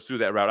really pursue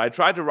that route. I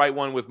tried to write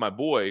one with my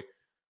boy,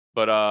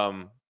 but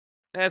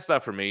that's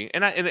not for me.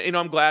 And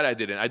I'm glad I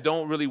didn't. I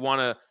don't really want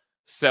to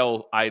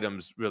sell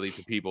items really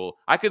to people.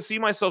 I could see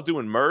myself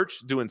doing merch,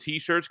 doing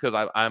t-shirts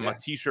because I'm a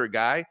t-shirt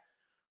guy,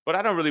 but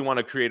I don't really want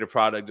to create a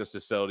product just to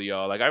sell to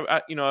y'all. Like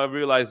I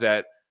realized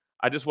that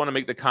I just want to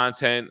make the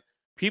content.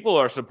 People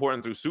are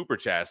supporting through super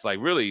chats. Like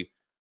really,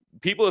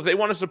 people, if they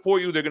want to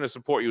support you, they're going to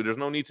support you. There's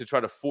no need to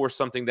try to force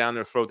something down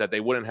their throat that they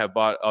wouldn't have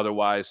bought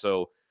otherwise.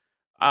 So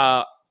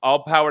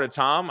all power to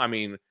Tom. I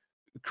mean,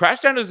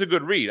 Crashdown is a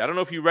good read. I don't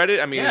know if you read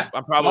it. I mean,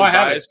 I'm probably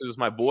biased because it's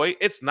my boy.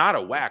 It's not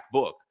a whack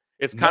book.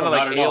 It's kind of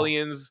like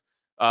Aliens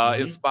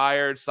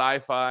inspired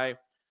sci-fi.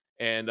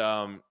 And,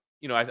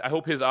 I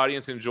hope his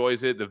audience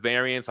enjoys it. The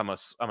variants, I'm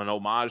an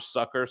homage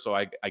sucker. So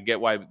I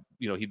get why,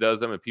 he does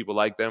them and people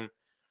like them.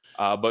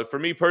 But for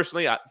me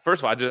personally,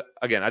 first of all,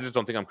 I just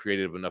don't think I'm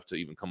creative enough to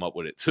even come up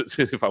with it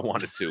if I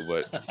wanted to.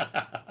 But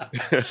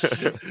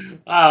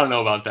I don't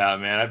know about that,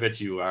 man. I bet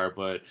you are.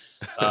 But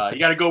you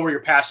got to go where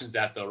your passion's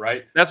at, though,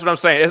 right? That's what I'm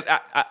saying.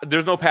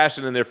 There's no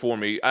passion in there for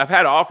me. I've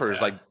had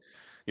offers like,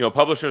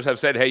 publishers have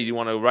said, hey, you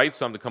want to write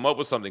something, come up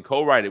with something,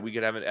 co-write it. We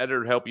could have an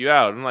editor help you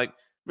out. I'm like,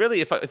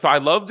 really, if I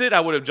loved it, I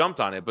would have jumped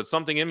on it. But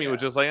something in me Yeah.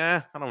 was just like,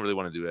 I don't really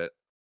want to do that.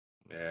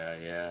 Yeah,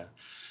 yeah.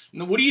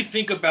 Now, what do you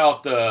think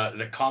about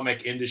the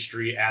comic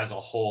industry as a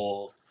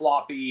whole?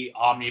 Floppy,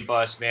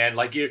 Omnibus, man.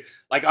 Like you,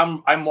 like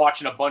I'm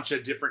watching a bunch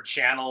of different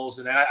channels,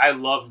 and I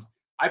love.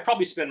 I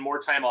probably spend more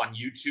time on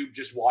YouTube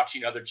just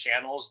watching other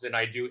channels than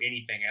I do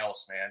anything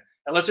else, man.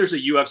 Unless there's a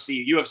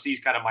UFC. UFC is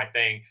kind of my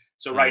thing.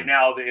 So right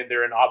now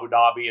they're in Abu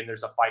Dhabi, and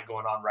there's a fight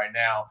going on right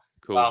now.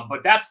 Cool.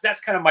 But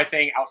that's kind of my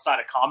thing outside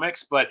of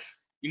comics. But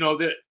you know,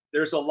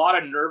 there's a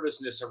lot of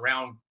nervousness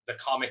around the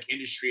comic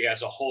industry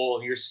as a whole,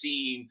 and you're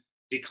seeing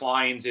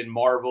declines in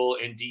Marvel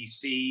and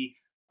DC.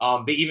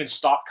 They even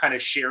stopped kind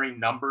of sharing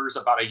numbers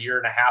about a year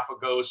and a half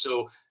ago.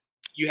 So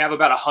you have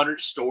about 100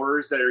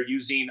 stores that are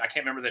using, I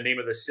can't remember the name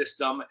of the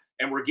system,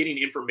 and we're getting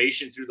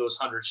information through those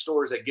 100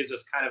 stores that gives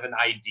us kind of an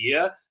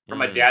idea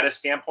from a data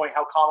standpoint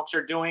how comics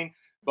are doing.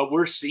 But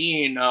we're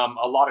seeing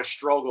a lot of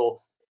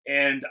struggle.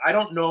 And I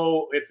don't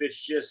know if it's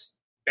just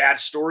bad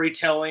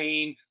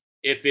storytelling,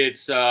 if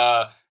it's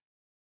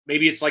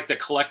maybe it's like the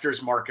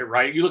collector's market,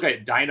 right? You look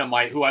at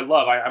Dynamite, who I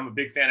love. I'm a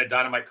big fan of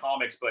Dynamite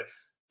comics, but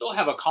they'll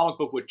have a comic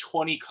book with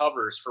 20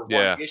 covers for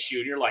one issue.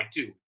 And you're like,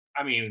 dude,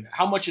 I mean,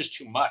 how much is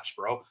too much,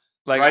 bro?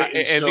 Like,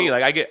 right?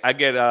 I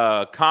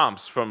get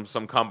comps from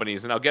some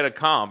companies, and I'll get a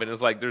comp, and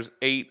it's like there's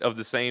 8 of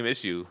the same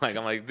issue. Like,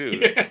 I'm like,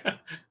 dude,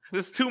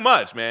 this is too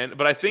much, man.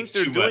 But I think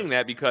they're doing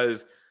that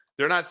because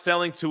they're not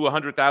selling to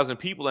 100,000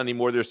 people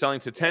anymore. They're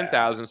selling to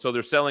 10,000. So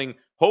they're selling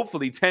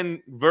hopefully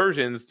 10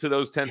 versions to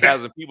those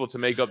 10,000 people to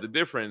make up the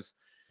difference.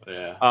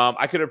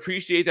 I could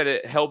appreciate that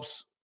it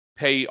helps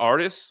pay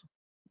artists,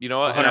 you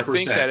know, and I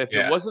think that if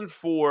it wasn't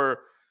for,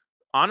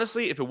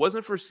 honestly, if it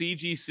wasn't for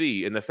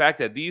CGC and the fact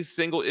that these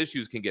single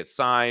issues can get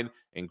signed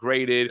and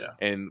graded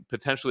and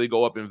potentially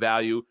go up in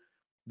value,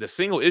 the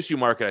single issue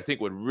market, I think,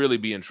 would really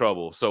be in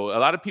trouble. So a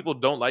lot of people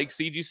don't like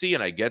CGC,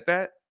 and I get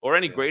that, or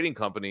any grading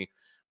company.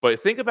 But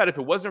think about if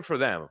it wasn't for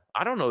them,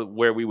 I don't know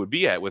where we would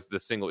be at with the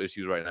single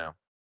issues right now.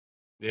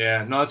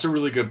 Yeah, no, that's a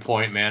really good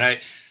point, man.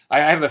 I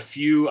have a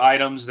few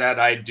items that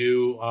I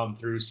do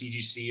through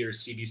CGC or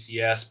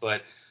CBCS,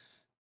 but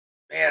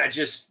man, I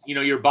just, you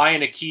know, you're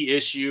buying a key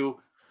issue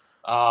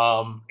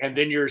and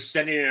then you're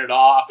sending it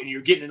off and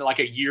you're getting it like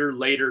a year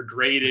later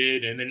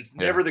graded, and then it's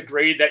never the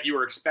grade that you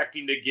were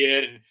expecting to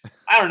get. And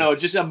I don't know,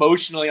 just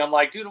emotionally, I'm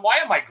like, dude, why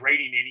am I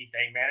grading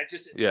anything, man? It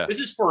just, this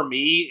is for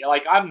me.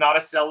 Like, I'm not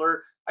a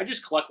seller. I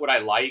just collect what I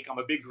like. I'm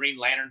a big Green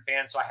Lantern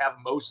fan, so I have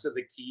most of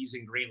the keys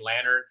in Green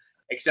Lantern,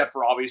 except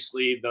for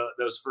obviously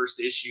those first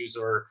issues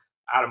are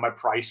out of my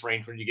price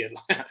range when you get.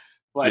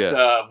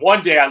 But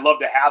one day I'd love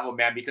to have them,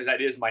 man, because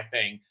that is my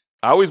thing.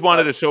 I always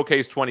wanted to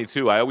showcase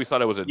 22. I always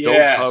thought it was a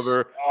dope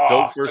cover,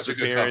 dope first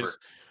appearance.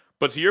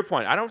 But to your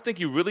point, I don't think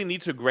you really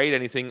need to grade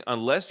anything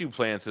unless you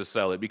plan to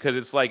sell it, because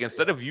it's like,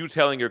 instead of you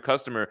telling your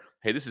customer,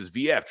 hey, this is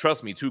VF,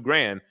 trust me,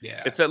 $2,000,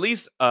 it's at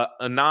least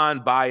a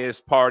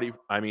non-biased party.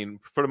 I mean,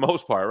 for the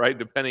most part, right?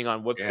 Depending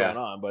on what's going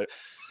on. But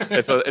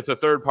it's a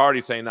third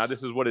party saying, nah,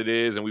 this is what it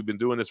is, and we've been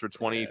doing this for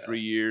 23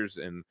 years,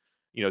 and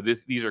you know,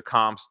 these are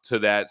comps to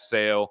that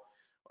sale.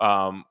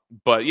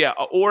 But yeah,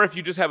 or if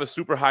you just have a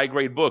super high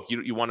grade book,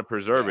 you want to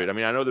preserve it. I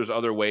mean, I know there's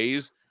other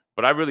ways,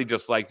 but I really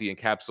just like the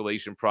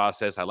encapsulation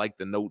process. I like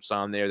the notes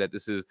on there that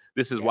this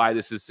is why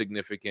this is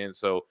significant.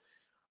 So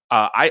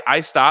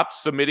I stopped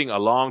submitting a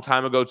long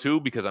time ago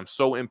too, because I'm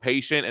so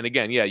impatient. And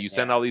again, you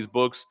send all these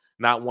books,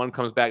 not one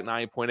comes back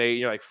 9.8.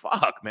 You're like,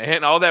 fuck,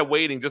 man, all that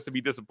waiting just to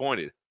be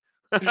disappointed.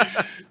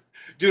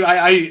 Dude,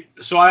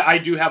 I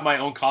do have my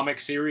own comic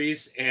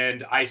series,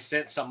 and I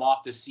sent some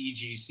off to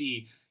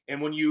CGC.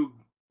 And when you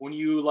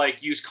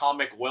like use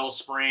Comic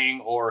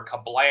Wellspring or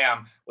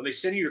Kablam, when they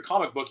send you your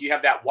comic book, you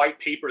have that white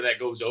paper that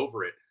goes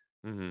over it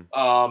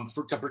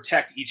to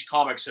protect each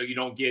comic, so you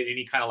don't get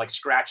any kind of like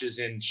scratches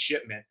in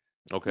shipment.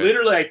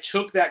 Literally, I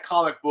took that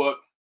comic book,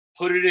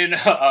 put it in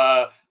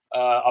a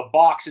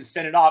box, and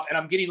sent it off, and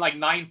I'm getting like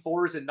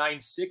 9.4s and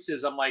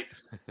 9.6s. I'm like,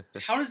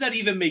 how does that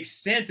even make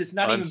sense? It's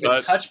not even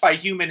been touched by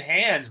human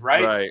hands,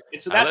 right?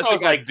 And so that's what I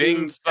was like,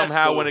 dinged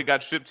somehow when it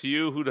got shipped to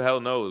you. Who the hell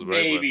knows,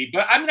 right? Maybe,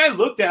 but I mean, I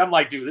looked at it, I'm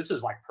like, dude, this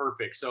is like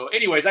perfect. So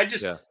anyways, I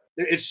just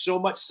it's so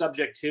much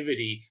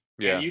subjectivity.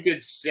 And you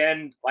could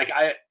send, like,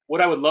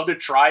 what I would love to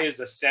try is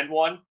to send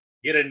one,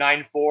 get a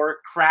 9.4,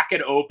 crack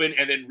it open,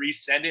 and then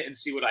resend it and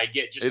see what I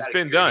get. Just it's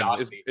been done.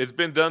 It's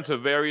been done to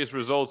various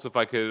results, if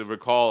I could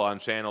recall, on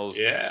channels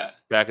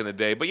back in the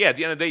day. But yeah, at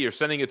the end of the day, you're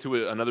sending it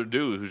to another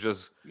dude who's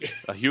just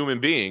a human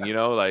being, you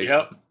know? Like,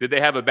 did they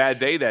have a bad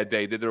day that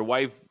day? Did their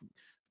wife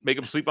make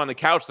them sleep on the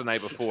couch the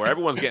night before?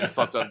 Everyone's getting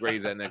fucked up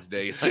grades that next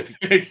day. Like,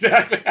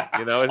 exactly.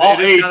 You know,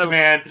 all eights,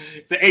 man.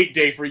 It's an 8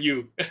 day for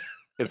you.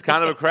 It's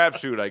kind of a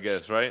crapshoot, I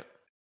guess, right?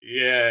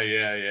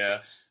 Yeah.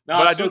 No,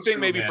 but I do think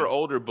maybe for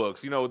older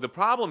books, you know, the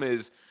problem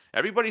is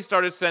everybody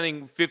started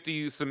sending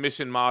 50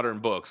 submission modern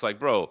books. Like,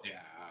 bro,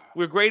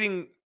 we're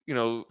grading, you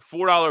know,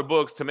 $4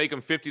 books to make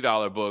them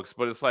 $50 books.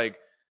 But it's like,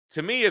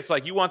 to me, it's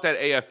like, you want that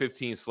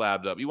AF-15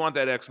 slabbed up. You want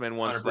that X-Men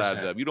 1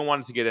 slabbed up. You don't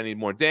want it to get any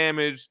more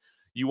damage.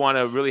 you want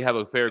to really have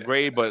a fair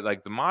grade. But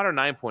like the modern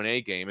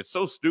 9.8 game, it's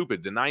so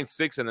stupid. The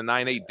 9.6 and the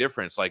 9.8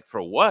 difference, like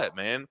for what,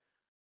 man?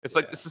 It's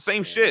like it's the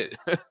same shit.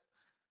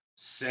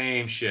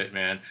 Same shit,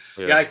 man.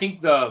 Yeah. Yeah, I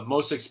think the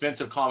most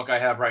expensive comic I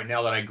have right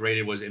now that I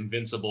graded was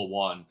Invincible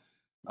 1.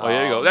 Oh,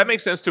 there you go. That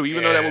makes sense too.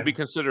 Even though that would be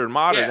considered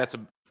modern, yeah. that's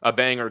a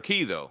banger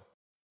key though.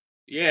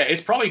 Yeah,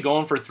 it's probably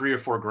going for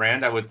 $3 or $4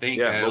 grand, I would think.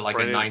 Yeah, Like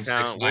a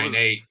 9.6,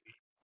 9.8.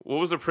 What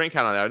was the print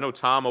count on that? I know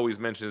Tom always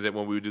mentions it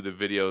when we do the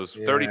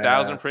videos.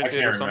 30,000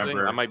 printed or something.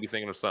 Remember. I might be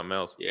thinking of something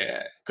else.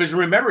 Yeah, because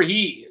remember,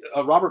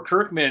 Robert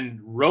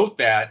Kirkman wrote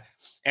that,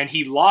 and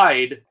he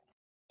lied.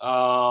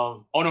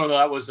 Oh no,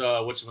 that was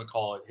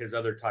whatchamacallit, his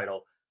other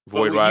title.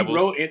 Void Rivals. He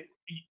wrote it.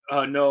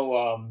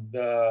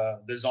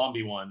 The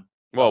zombie one.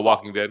 Well,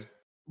 Walking Dead.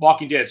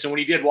 Walking Dead. So when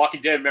he did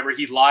Walking Dead, remember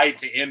he lied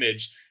to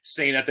Image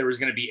saying that there was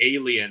going to be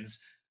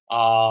aliens.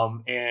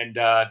 And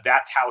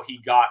that's how he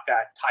got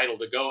that title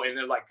to go. And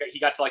then like he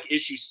got to like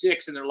issue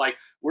 6 and they're like,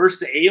 where's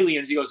the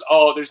aliens? He goes,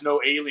 oh, there's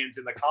no aliens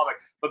in the comic.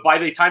 But by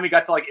the time he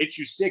got to like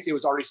issue 6, it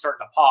was already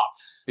starting to pop.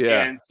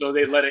 Yeah. And so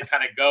they let it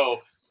kind of go.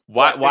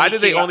 Why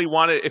did they only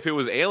want it if it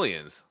was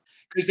aliens?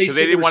 Because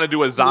they didn't want to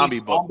do a zombie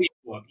book.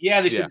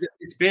 Yeah, they said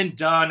it's been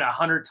done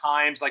 100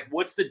 times. Like,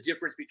 what's the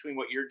difference between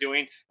what you're doing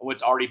and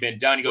what's already been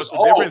done? He goes,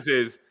 the difference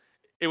is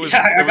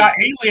I got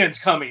aliens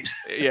coming.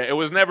 Yeah, it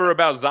was never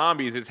about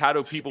zombies. It's how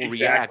do people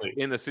react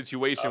in a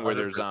situation 100%. Where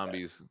there's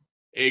zombies.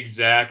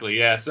 Exactly.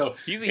 Yeah. So,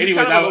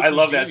 anyways, I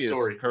love that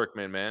story.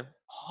 Kirkman, man.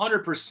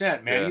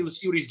 100%, man. You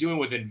see what he's doing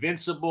with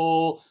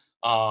Invincible,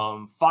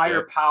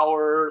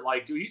 Firepower.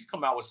 Like, dude, he's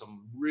come out with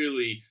some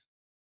really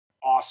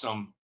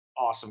awesome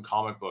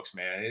comic books,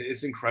 man.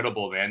 It's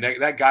incredible, man.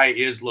 That guy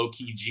is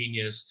low-key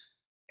genius.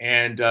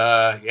 And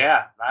I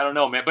don't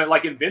know, man. But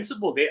like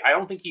Invincible, I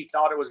don't think he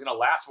thought it was going to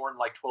last more than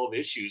like 12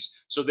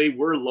 issues. So they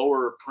were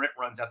lower print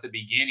runs at the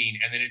beginning,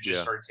 and then it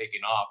just started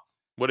taking off.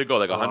 What did it go,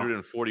 like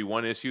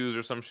 141 issues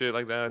or some shit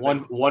like that?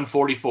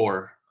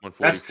 144.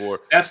 144.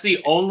 That's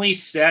the only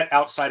set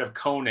outside of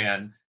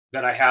Conan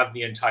that I have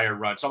the entire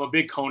run. So I'm a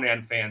big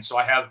Conan fan. So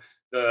I have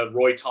the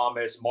Roy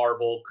Thomas,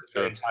 Marvel,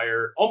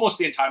 almost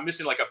the entire,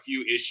 missing like a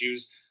few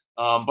issues.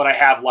 But I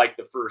have like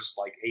the first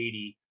like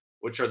 80,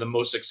 which are the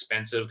most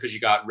expensive because you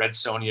got Red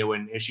Sonja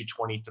in issue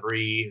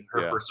 23,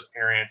 her first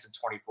appearance, and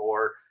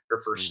 24, her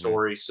first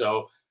story.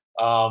 So,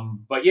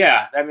 but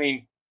yeah, I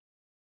mean,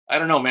 I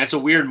don't know, man. It's a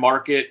weird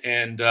market,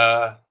 and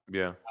I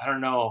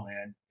don't know,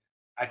 man.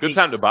 Good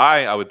time to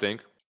buy, I would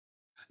think.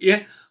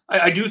 Yeah,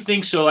 I do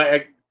think so.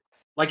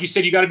 Like you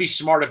said, you got to be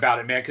smart about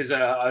it, man, because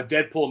a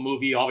Deadpool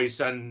movie, all of a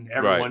sudden,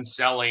 everyone's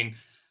selling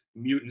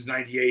Mutants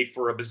 98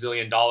 for $1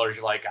 bazillion.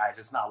 You're like, guys,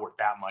 it's not worth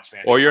that much,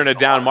 man. Or you're in a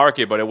down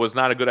market, but it was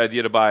not a good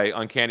idea to buy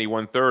Uncanny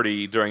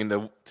 130 during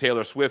the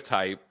Taylor Swift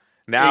hype.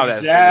 Now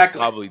that's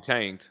probably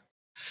tanked.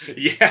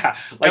 Yeah.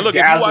 Like, and look,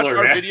 if you watch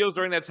our videos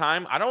during that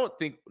time, I don't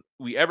think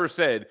we ever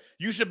said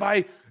you should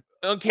buy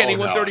Uncanny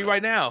 130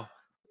 right now.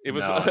 It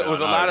was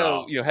a lot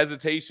of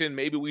hesitation.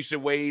 Maybe we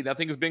should wait.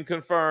 Nothing has been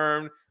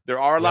confirmed. There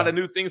are a lot of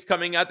new things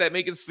coming out that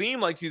make it seem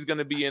like she's going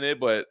to be in it,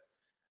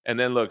 and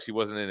then look, she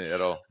wasn't in it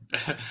at all.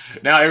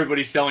 Now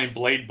everybody's selling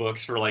Blade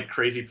books for like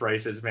crazy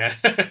prices, man.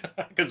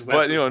 Because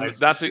I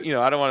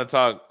don't want to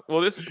talk.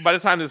 Well, by the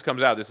time this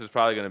comes out, this is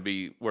probably going to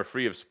be we're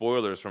free of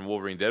spoilers from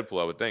Wolverine Deadpool,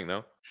 I would think.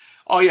 No.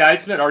 Oh yeah,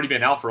 it's already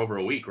been out for over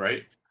a week,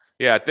 right?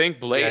 Yeah, I think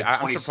Blade.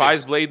 I'm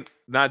surprised Blade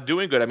not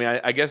doing good. I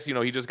mean, I guess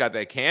he just got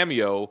that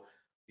cameo.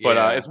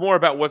 But it's more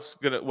about what's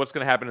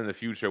gonna happen in the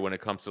future when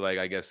it comes to like,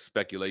 I guess,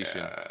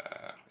 speculation.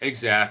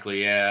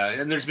 Exactly, yeah.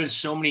 And there's been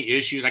so many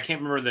issues. I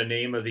can't remember the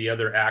name of the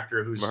other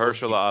actor who's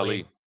Mahershala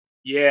Ali.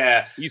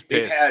 Yeah, he's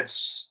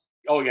pissed.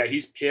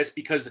 He's pissed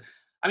because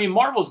I mean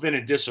Marvel's been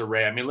in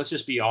disarray. I mean, let's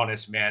just be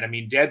honest, man. I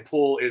mean,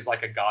 Deadpool is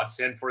like a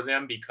godsend for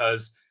them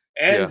because,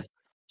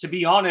 to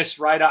be honest,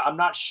 right? I'm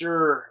not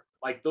sure.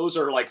 Like those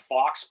are like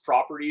Fox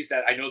properties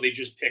that I know they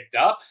just picked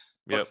up.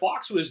 But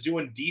Fox was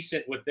doing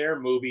decent with their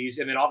movies,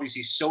 and then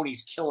obviously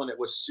Sony's killing it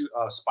with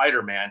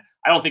Spider-Man.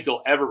 I don't think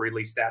they'll ever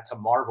release that to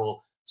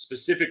Marvel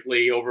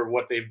specifically over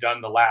what they've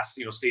done the last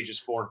stages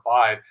 4 and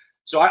 5.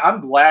 So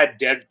I'm glad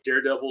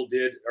Daredevil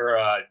did or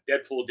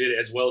Deadpool did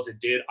as well as it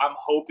did. I'm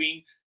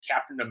hoping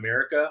Captain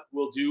America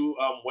will do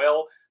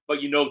well, but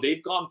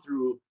they've gone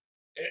through.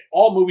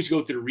 All movies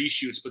go through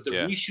reshoots, but the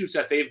reshoots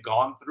that they've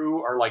gone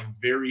through are like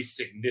very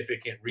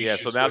significant reshoots. Yeah,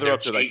 so now they're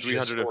up to like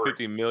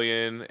 350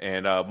 million,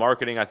 and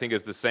marketing I think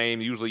is the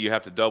same. Usually you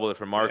have to double it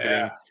for marketing.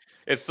 Yeah.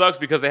 It sucks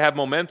because they have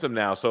momentum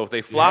now. So if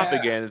they flop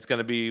again, it's going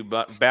to be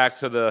back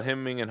to the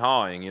hemming and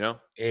hawing,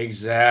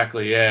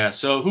 Exactly, yeah.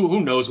 So who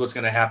knows what's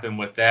going to happen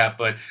with that?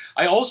 But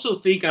I also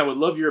think, and I would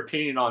love your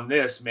opinion on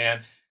this,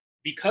 man.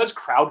 Because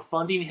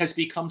crowdfunding has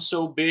become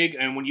so big,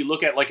 and when you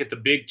look at the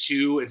big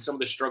two and some of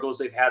the struggles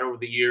they've had over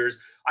the years,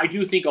 I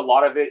do think a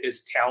lot of it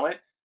is talent.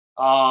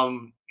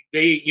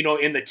 they, you know,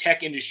 in the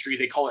tech industry,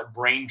 they call it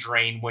brain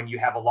drain when you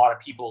have a lot of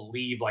people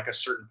leave like a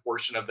certain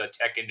portion of the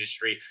tech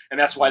industry. And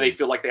that's why they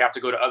feel like they have to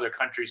go to other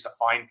countries to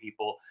find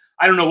people.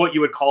 I don't know what you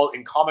would call it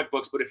in comic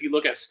books, but if you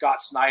look at Scott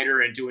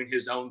Snyder and doing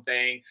his own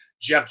thing,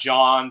 Jeff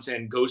Johns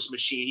and Ghost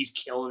Machine, he's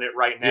killing it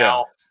right now.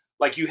 Yeah.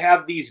 Like you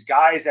have these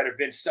guys that have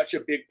been such a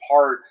big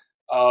part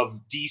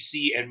of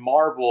DC and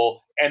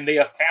Marvel, and they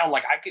have found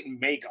like I can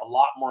make a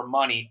lot more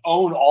money,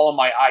 own all of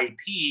my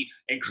IP,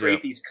 and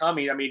create these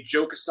coming. I mean,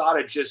 Joe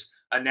Quesada just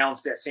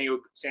announced at San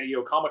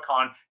Diego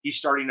Comic-Con he's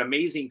starting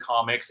Amazing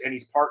Comics, and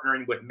he's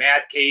partnering with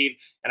Mad Cave,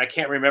 and I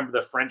can't remember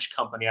the French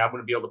company. I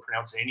wouldn't be able to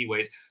pronounce it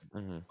anyways.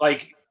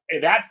 Like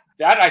that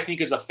I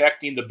think is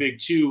affecting the big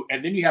two.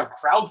 And then you have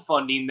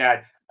crowdfunding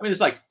that, I mean, it's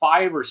like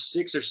 5 or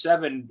 6 or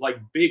 7 like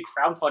big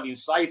crowdfunding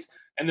sites,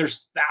 and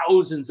there's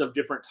thousands of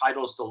different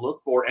titles to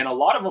look for, and a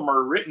lot of them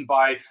are written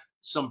by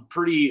some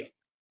pretty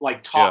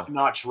like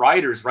top-notch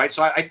writers, right?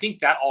 So I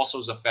think that also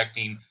is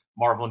affecting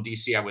Marvel and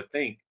DC, I would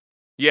think.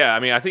 Yeah, I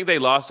mean, I think they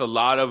lost a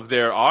lot of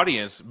their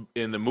audience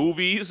in the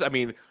movies. I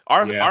mean,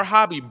 our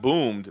hobby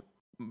boomed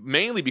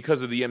mainly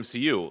because of the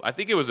MCU. I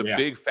think it was a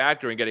big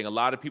factor in getting a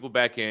lot of people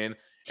back in,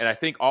 and I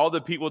think all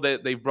the people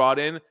that they brought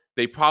in,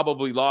 they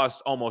probably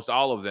lost almost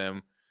all of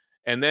them.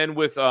 And then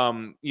with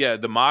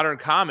the modern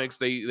comics,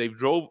 they've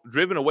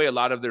driven away a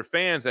lot of their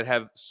fans that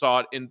have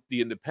sought in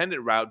the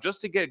independent route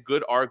just to get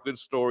good art, good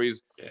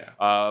stories,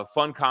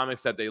 fun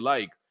comics that they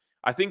like.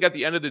 I think at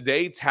the end of the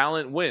day,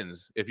 talent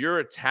wins. If you're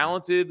a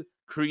talented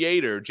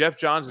creator, Jeff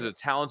Johns is a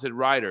talented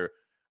writer.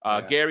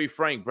 Gary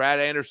Frank, Brad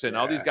Anderson,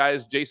 all these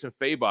guys, Jason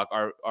Fabok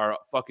are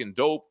fucking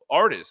dope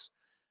artists.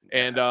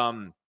 And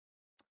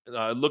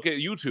look at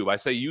YouTube. I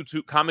say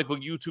YouTube, comic book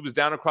YouTube is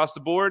down across the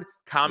board.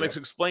 Comics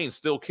Explained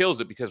still kills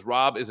it because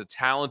Rob is a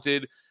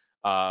talented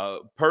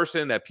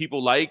person that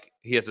people like.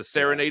 He has a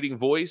serenading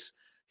voice.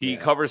 He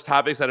covers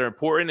topics that are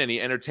important, and he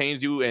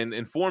entertains you and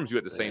informs you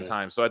at the same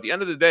time. So at the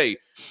end of the day,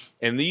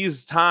 in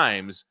these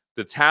times,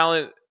 the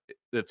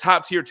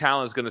top tier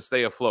talent is going to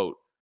stay afloat.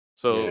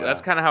 So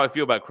that's kind of how I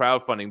feel about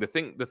crowdfunding.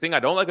 The thing I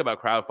don't like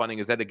about crowdfunding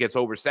is that it gets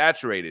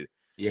oversaturated.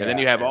 And then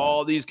you have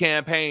all these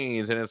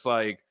campaigns, and it's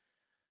like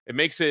it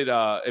makes it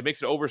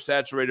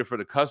oversaturated for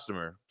the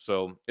customer.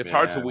 So it's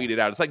hard to weed it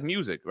out. It's like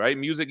music, right?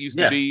 Music used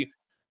to be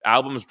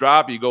albums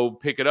drop, you go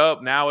pick it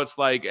up. Now it's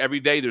like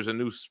every day there's a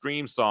new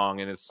stream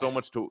song, and it's so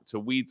much to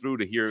weed through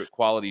to hear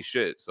quality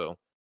shit. So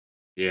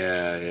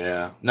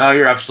no,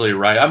 you're absolutely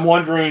right. I'm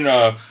wondering,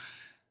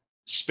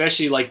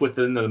 especially like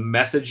within the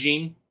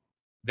messaging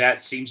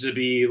that seems to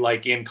be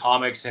like in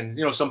comics, and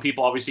you know, some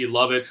people obviously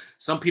love it.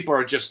 Some people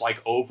are just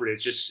like over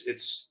it.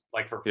 It's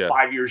like for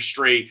 5 years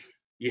straight,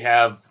 you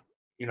have,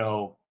 you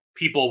know,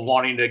 people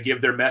wanting to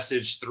give their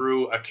message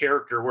through a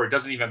character where it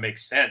doesn't even make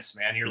sense,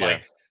 man. You're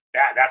like,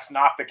 that's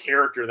not the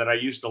character that I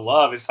used to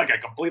love. It's like a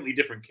completely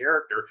different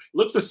character. It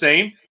looks the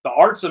same. The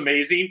art's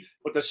amazing,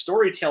 but the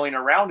storytelling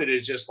around it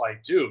is just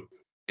like, dude,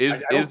 is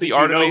the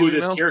art amazing? Who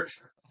this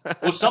character?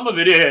 Well, some of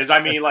it is.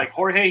 I mean, like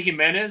Jorge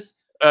Jimenez.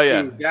 Oh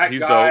yeah, dude, that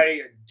guy,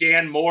 dope.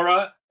 Dan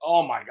Mora.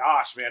 Oh my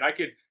gosh, man! I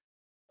could.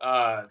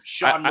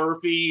 Sean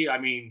Murphy. I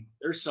mean,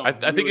 there's some. I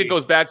think it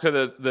goes back to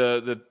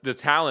the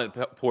talent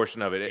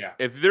portion of it.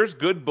 If there's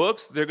good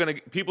books,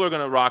 people are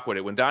gonna rock with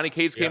it. When Donny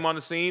Cates came on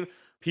the scene,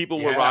 people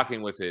were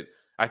rocking with it.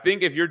 I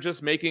think if you're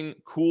just making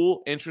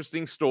cool,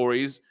 interesting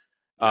stories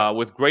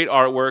with great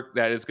artwork,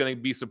 that is going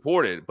to be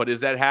supported. But is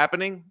that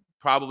happening?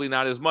 Probably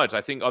not as much.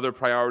 I think other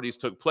priorities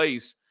took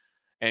place,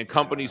 and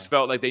companies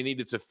felt like they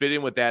needed to fit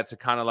in with that to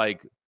kind of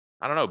like,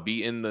 I don't know,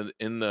 be in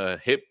the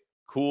hip,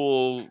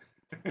 cool,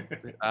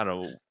 I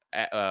don't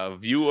know,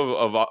 view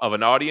of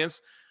an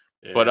audience.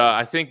 But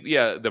I think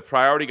the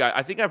priority guy.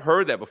 I think I've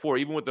heard that before,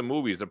 even with the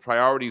movies. The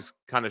priorities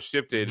kind of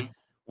shifted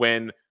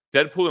when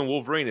Deadpool and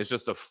Wolverine is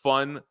just a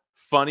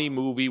funny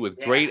movie with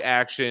great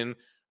action.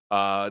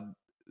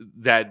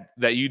 That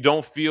you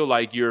don't feel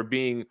like you're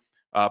being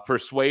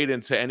persuaded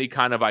into any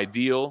kind of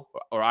ideal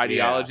or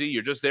ideology.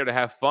 You're just there to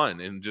have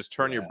fun and just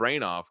turn your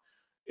brain off.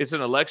 It's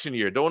an election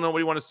year. Don't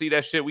nobody want to see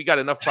that shit. We got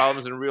enough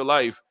problems in real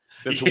life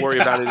than to worry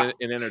about it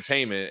in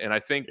entertainment. And I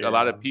think a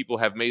lot of people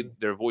have made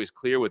their voice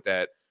clear with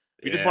that.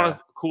 We just want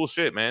cool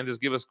shit, man.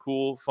 Just give us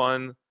cool,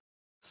 fun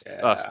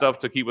stuff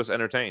to keep us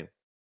entertained.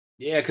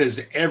 Yeah,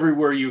 because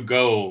everywhere you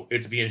go,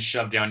 it's being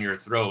shoved down your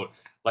throat.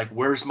 Like,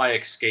 where's my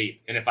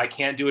escape? And if I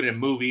can't do it in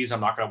movies, I'm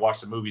not going to watch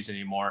the movies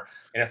anymore.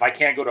 And if I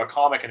can't go to a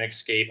comic and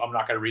escape, I'm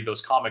not going to read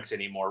those comics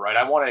anymore, right?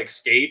 I want to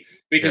escape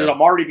because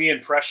I'm already being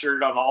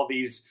pressured on all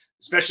these,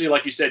 especially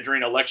like you said,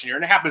 during election year.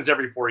 And it happens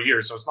every 4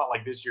 years. So it's not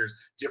like this year's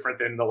different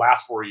than the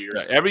last 4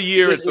 years. Yeah, every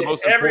year it's the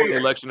most important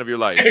election of your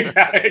life.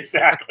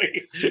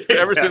 Exactly.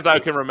 Ever since I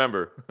can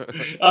remember.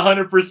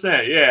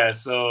 100%. Yeah.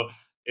 So,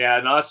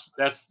 yeah, no,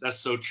 that's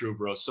so true,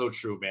 bro. So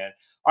true, man.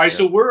 All right,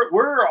 so where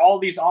are all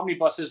these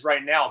omnibuses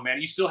right now,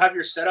 man? You still have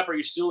your setup? Are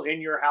you still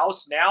in your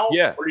house now?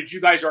 Yeah. Or did you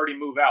guys already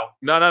move out?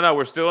 No.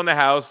 We're still in the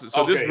house.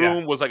 So this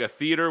room was like a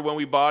theater when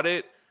we bought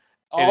it.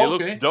 And it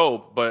looked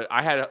dope, but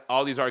I had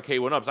all these arcade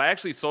one-ups. I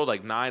actually sold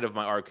like 9 of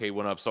my arcade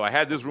one-ups. So I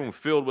had this room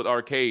filled with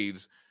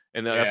arcades,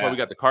 and that's why we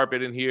got the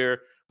carpet in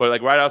here. But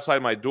like right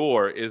outside my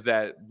door is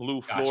that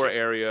blue floor Gotcha.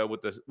 area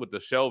with the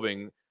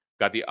shelving.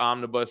 Got the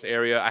omnibus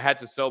area. I had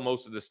to sell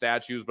most of the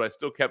statues, but I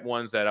still kept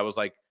ones that I was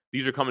like,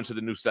 these are coming to the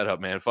new setup,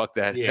 man. Fuck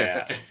that.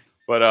 Yeah.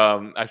 But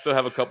I still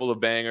have a couple of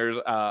bangers.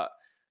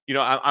 You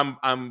know,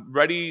 I'm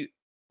ready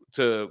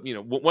to, you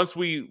know, once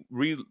we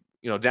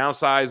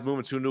downsize, move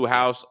into a new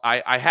house,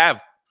 I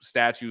have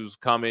statues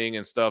coming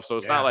and stuff, so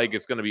it's not like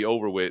it's going to be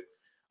over with.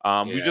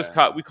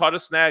 We caught a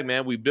snag,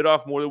 man. We bit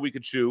off more than we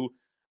could chew.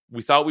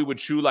 We thought we would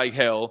chew like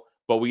hell,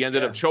 but we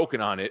ended up choking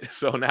on it.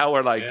 So now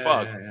we're like,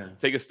 fuck,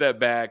 take a step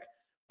back.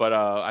 But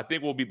I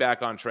think we'll be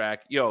back on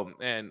track. Yo,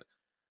 and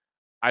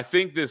I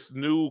think this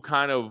new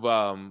kind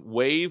of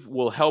wave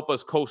will help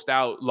us coast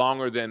out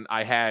longer than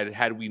I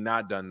had we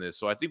not done this.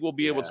 So I think we'll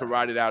be able to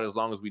ride it out as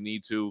long as we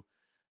need to.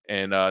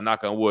 And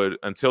knock on wood,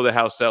 until the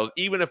house sells.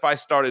 Even if I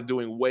started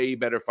doing way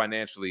better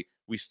financially,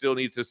 we still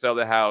need to sell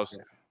the house.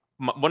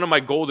 One of my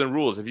golden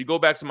rules, if you go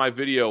back to my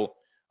video,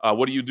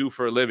 what do you do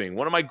for a living?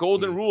 One of my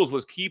golden rules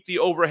was keep the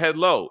overhead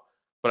low.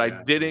 But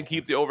I didn't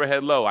keep the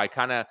overhead low. I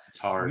kind of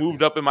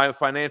moved up in my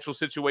financial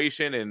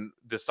situation and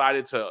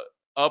decided to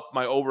up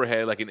my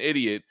overhead like an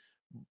idiot,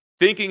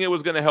 thinking it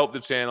was going to help the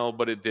channel,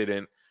 but it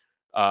didn't.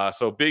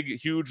 So big,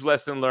 huge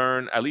lesson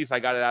learned. At least I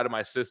got it out of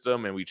my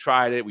system, and we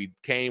tried it. We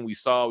came, we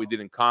saw, we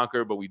didn't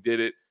conquer, but we did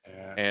it.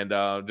 And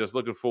just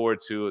looking forward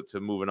to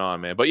moving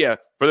on, man. But yeah,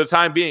 for the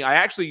time being, I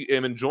actually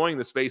am enjoying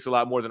the space a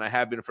lot more than I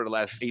have been for the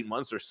last 8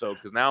 months or so,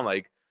 because now I'm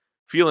like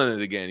feeling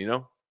it again, you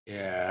know?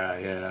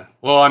 Yeah.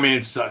 Well, I mean,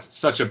 it's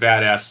such a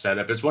badass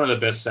setup. It's one of the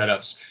best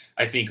setups,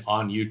 I think,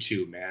 on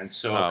YouTube, man.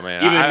 So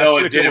man, even though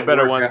it didn't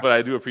better work ones, out, but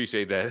I do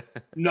appreciate that.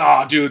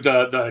 no, dude,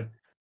 the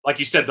like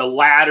you said, the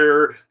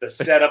ladder, the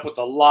setup with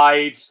the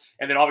lights,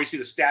 and then obviously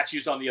the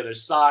statues on the other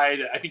side.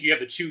 I think you have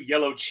the 2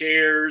 yellow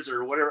chairs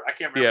or whatever. I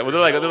can't remember. Yeah, well,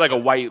 they're like a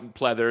white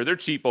pleather. They're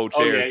cheapo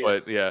chairs,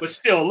 but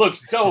still, it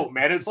looks dope,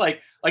 man. It's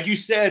like you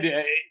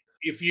said,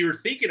 if you're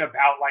thinking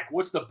about like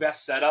what's the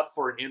best setup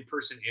for an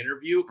in-person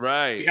interview,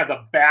 right? You have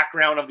the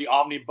background of the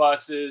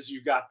omnibuses.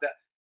 You got that.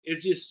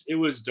 It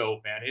was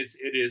dope, man.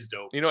 It is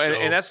dope. You know,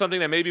 and that's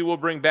something that maybe we'll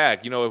bring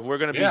back. You know, if we're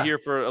going to be here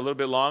for a little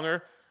bit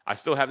longer, I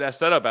still have that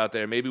setup out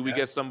there. Maybe we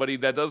get somebody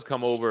that does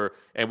come over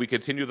and we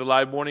continue the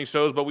live morning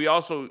shows, but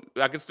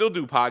I can still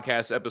do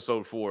podcast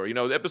episode 4. You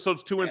know, the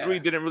episodes 2 and 3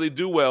 didn't really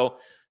do well.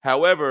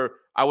 However,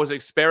 I was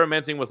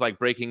experimenting with like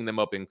breaking them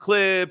up in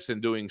clips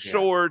and doing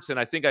shorts. And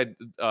I think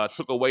I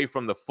took away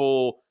from the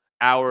full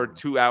hour,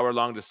 2 hour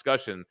long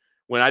discussion.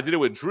 When I did it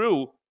with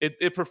Drew,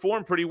 it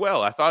performed pretty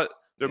well. I thought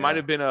there might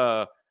have been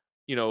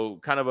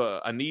kind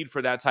of a need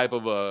for that type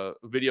of a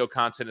video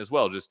content as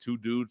well. Just 2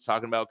 dudes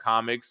talking about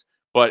comics,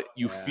 but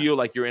you feel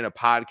like you're in a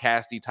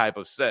podcasty type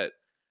of set.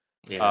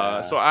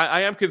 So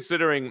I am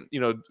considering,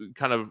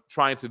 kind of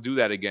trying to do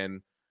that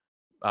again.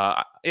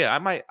 I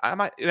might.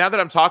 Now that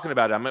I'm talking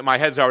about it, my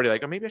head's already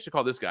like, oh, maybe I should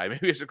call this guy.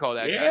 Maybe I should call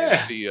that guy.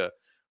 And see,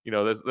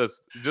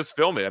 let's just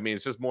film it. I mean,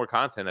 it's just more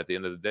content at the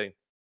end of the day.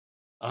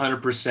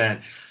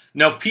 100%.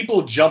 Now,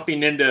 people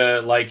jumping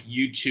into like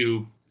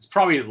YouTube, it's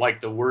probably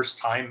like the worst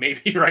time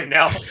maybe right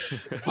now,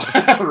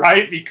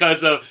 right?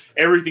 Because of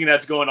everything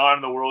that's going on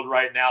in the world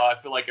right now.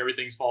 I feel like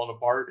everything's falling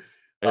apart.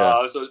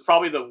 So it's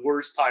probably the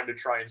worst time to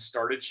try and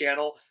start a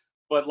channel.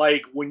 But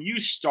like when you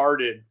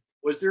started,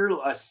 was there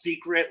a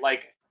secret,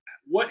 like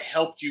what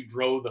helped you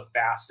grow the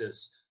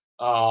fastest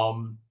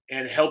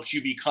and helped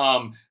you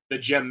become the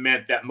Gem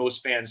Mint that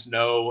most fans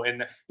know?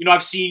 And,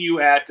 I've seen you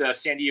at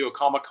San Diego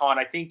Comic-Con.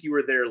 I think you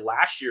were there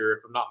last year,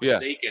 if I'm not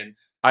mistaken.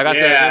 I got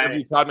to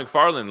interview Todd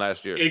McFarlane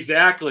last year.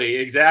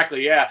 Exactly.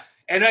 Yeah.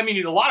 And I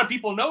mean, a lot of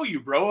people know you,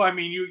 bro. I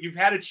mean, you've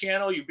had a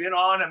channel, you've been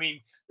on. I mean,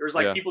 there's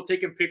like people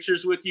taking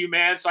pictures with you,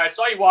 man. So I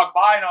saw you walk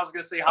by and I was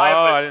going to say hi. Oh,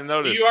 but I didn't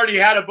notice. You already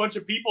had a bunch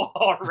of people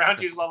all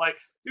around you. So I'm like,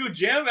 dude,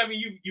 Jim, I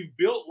mean, you've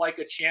built like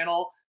a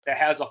channel that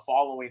has a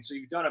following. So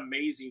you've done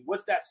amazing.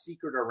 What's that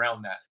secret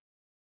around that?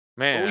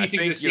 Man, what do you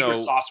think the secret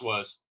sauce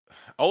was?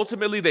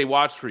 Ultimately, they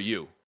watch for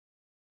you.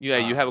 Yeah,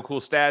 you have a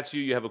cool statue,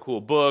 you have a cool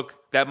book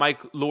that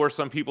might lure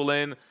some people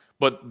in,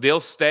 but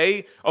they'll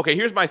stay. Okay,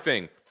 here's my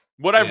thing.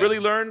 What I really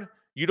learned,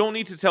 you don't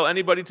need to tell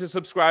anybody to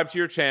subscribe to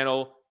your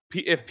channel.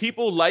 If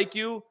people like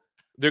you,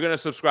 they're going to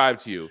subscribe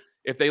to you.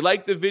 If they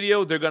like the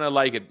video, they're going to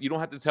like it. You don't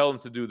have to tell them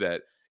to do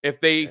that.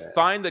 If they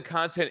find the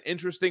content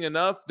interesting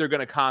enough, they're going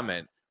to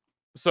comment.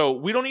 So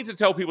we don't need to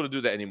tell people to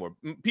do that anymore.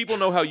 People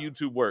know how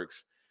YouTube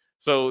works.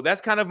 So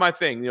that's kind of my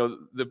thing.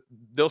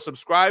 They'll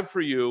subscribe for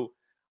you.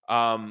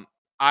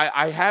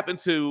 I happen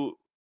to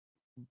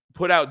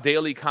put out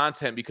daily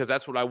content because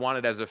that's what I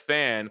wanted as a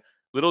fan.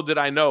 Little did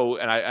I know,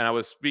 and I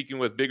was speaking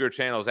with bigger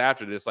channels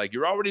after this, like,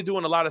 you're already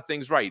doing a lot of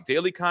things right.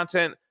 Daily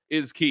content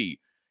is key.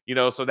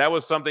 So that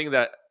was something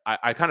that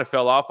I kind of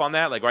fell off on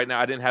that. Like right now,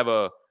 I didn't have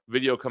a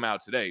video come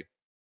out today,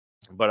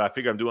 but I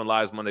figure I'm doing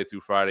lives Monday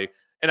through Friday.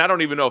 And I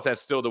don't even know if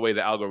that's still the way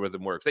the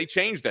algorithm works. They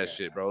changed that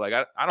shit, bro. Like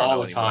I don't know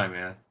all the time,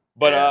 man.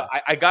 But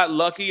I got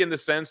lucky in the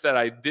sense that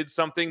I did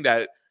something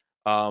that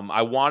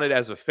I wanted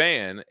as a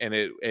fan, and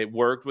it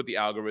worked with the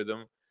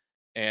algorithm.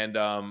 And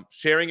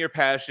sharing your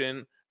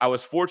passion, I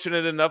was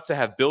fortunate enough to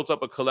have built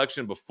up a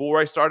collection before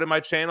I started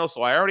my channel,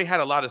 so I already had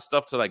a lot of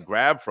stuff to like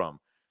grab from.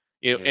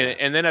 You know,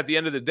 and then at the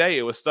end of the day,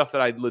 it was stuff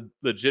that I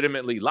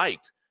legitimately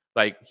liked.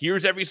 Like,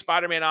 here's every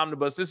Spider-Man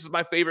omnibus. This is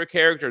my favorite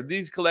character.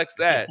 These collects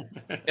that.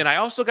 And I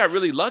also got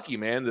really lucky,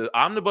 man. The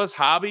omnibus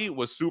hobby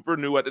was super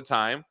new at the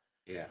time.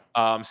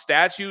 Yeah.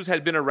 Statues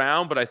had been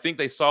around, but I think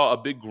they saw a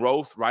big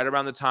growth right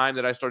around the time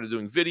that I started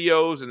doing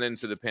videos and then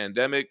to the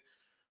pandemic.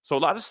 So a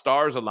lot of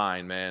stars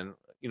aligned, man.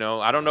 You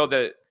know, I don't know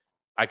that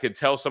I could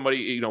tell somebody,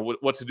 you know,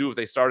 what to do if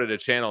they started a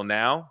channel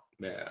now.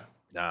 Yeah.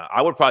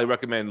 I would probably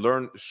recommend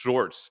learn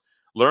shorts.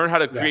 Learn how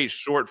to create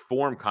short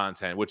form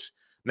content, which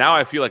now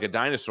I feel like a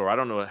dinosaur. I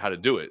don't know how to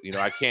do it. You know,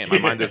 I can't. My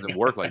mind doesn't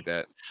work like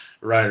that.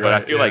 Right. But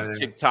I feel like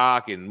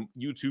TikTok and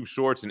YouTube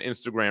Shorts and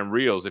Instagram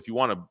Reels, if you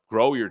want to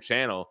grow your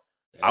channel,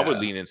 I would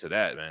lean into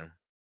that, man.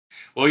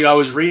 Well, yeah, I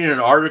was reading an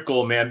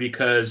article, man,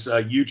 because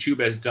YouTube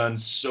has done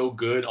so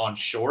good on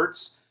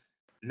shorts.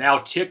 Now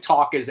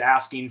TikTok is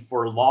asking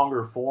for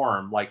longer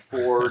form, like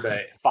 4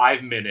 to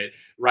 5 minute,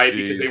 right?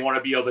 Because they want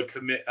to be able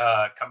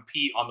to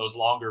compete on those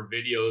longer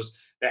videos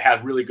that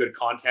have really good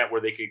content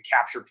where they could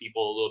capture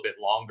people a little bit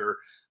longer.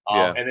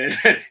 And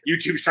then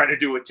YouTube's trying to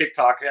do what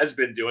TikTok has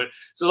been doing.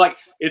 So like,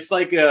 it's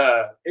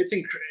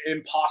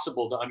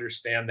impossible to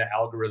understand the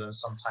algorithm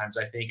sometimes,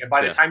 I think. And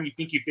by the time you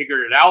think you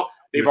figured it out,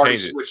 they've already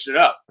switched it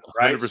up,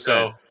 right? 100%.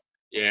 So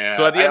yeah.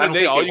 So at the end of the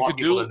day, all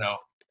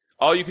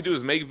you could do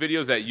is make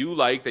videos that you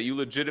like, that you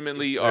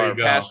legitimately are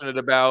passionate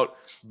about,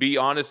 be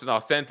honest and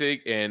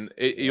authentic, and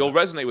you'll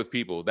resonate with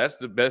people. That's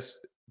the best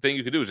thing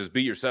you could do, is just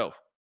be yourself.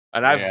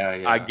 And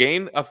I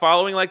gained a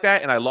following like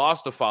that, and I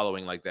lost a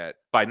following like that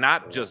by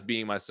not just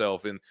being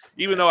myself. And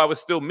even though I was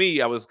still me,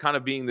 I was kind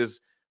of being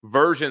this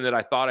version that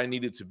I thought I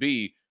needed to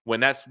be, when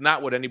that's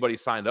not what anybody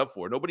signed up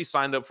for. Nobody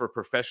signed up for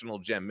professional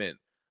Gem Mint.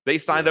 They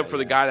signed up for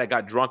the guy that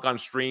got drunk on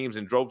streams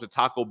and drove to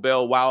Taco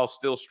Bell while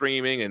still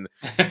streaming and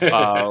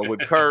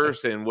would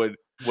curse and would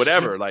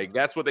whatever. Like,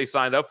 that's what they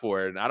signed up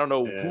for. And I don't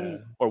know who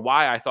or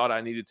why I thought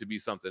I needed to be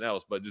something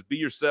else, but just be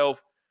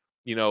yourself,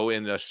 you know,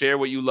 and share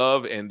what you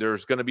love. And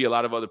there's going to be a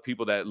lot of other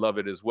people that love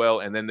it as well.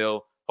 And then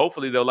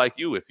hopefully they'll like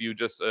you if you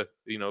just,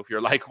 you know, if you're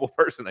a likable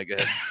person, I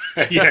guess.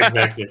 Yeah,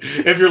 exactly.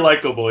 If you're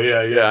likable.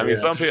 Yeah. I mean,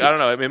 some people, I don't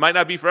know. I mean, it might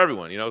not be for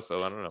everyone, you know,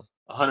 so I don't know.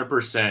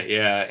 100%.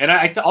 Yeah. And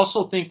I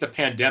also think the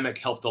pandemic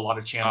helped a lot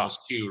of channels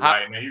too,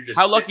 right? Man, you're just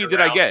how lucky did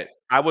I get?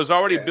 I was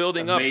already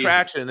building up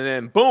traction, and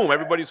then boom,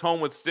 everybody's home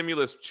with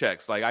stimulus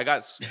checks. Like, I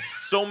got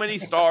so many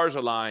stars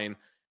aligned,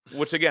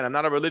 which again, I'm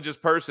not a religious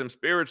person,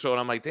 spiritual. And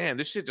I'm like, damn,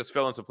 this shit just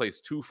fell into place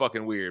too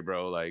fucking weird,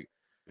 bro. Like,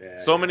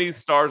 so many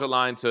stars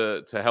aligned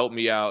to help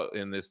me out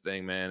in this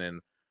thing, man.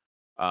 And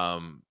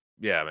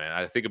yeah, man,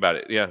 I think about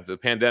it. Yeah, the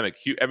pandemic,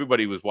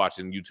 everybody was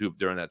watching YouTube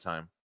during that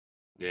time.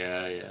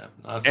 Yeah.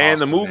 That's and awesome,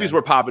 the movies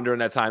were popping during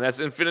that time. That's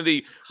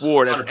Infinity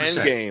War. That's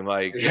 100%. Endgame.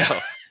 Like, you know,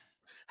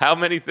 how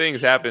many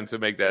things happened to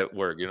make that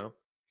work, you know?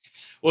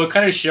 Well, it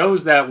kind of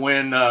shows that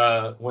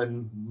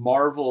when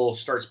Marvel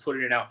starts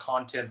putting out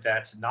content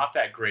that's not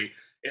that great,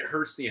 it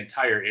hurts the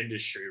entire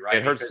industry, right?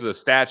 It hurts the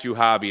statue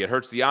hobby. It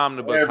hurts the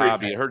omnibus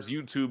hobby. It hurts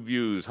YouTube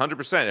views.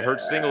 100%. It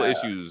hurts single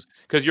issues,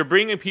 because you're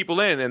bringing people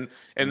in,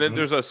 and then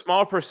there's a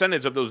small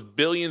percentage of those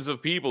billions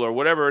of people or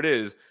whatever it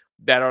is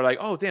that are like,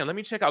 oh, damn, let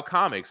me check out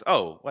comics.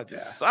 Oh, what?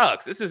 This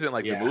sucks. This isn't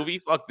like the movie.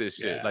 Fuck this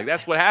shit. Like,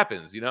 that's what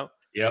happens, you know?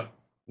 Yep.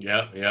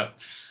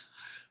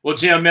 Well,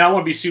 Jim, man, I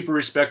want to be super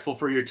respectful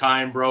for your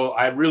time, bro.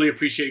 I really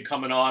appreciate you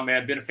coming on,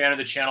 man. Been a fan of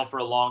the channel for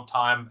a long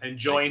time.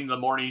 Enjoying the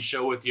morning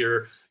show with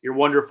your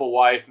wonderful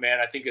wife, man.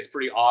 I think it's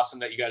pretty awesome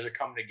that you guys are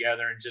coming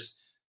together and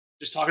just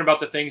talking about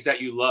the things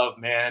that you love,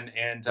 man.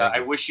 And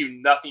I wish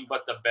you nothing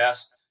but the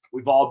best.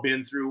 We've all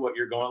been through what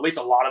you're going. At least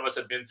a lot of us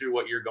have been through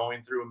what you're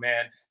going through,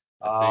 man.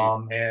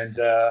 Hang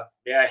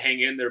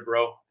in there,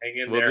 bro. Hang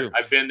in there.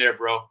 I've been there,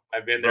 bro.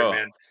 I've been there,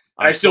 man. And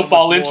I still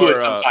fall into it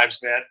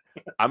sometimes, man.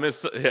 I'm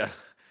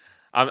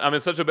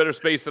in such a better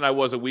space than I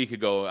was a week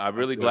ago. I'm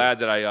really glad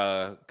that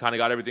I kind of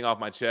got everything off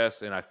my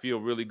chest, and I feel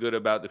really good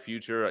about the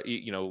future.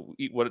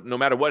 No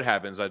matter what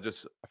happens, I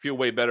feel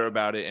way better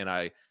about it, and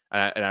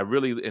I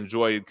really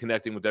enjoyed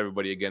connecting with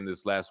everybody again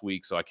this last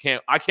week. So I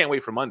can't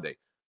wait for Monday,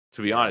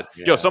 to be honest.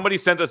 Yo, somebody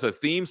sent us a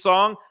theme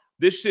song.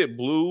 This shit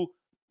blew.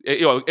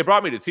 It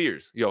brought me to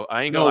tears. Yo,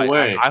 I ain't gonna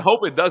lie. I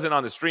hope it doesn't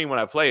on the stream when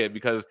I play it,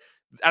 because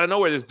out of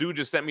nowhere, this dude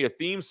just sent me a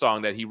theme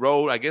song that he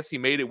wrote. I guess he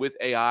made it with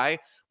AI,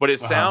 but it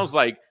sounds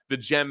like the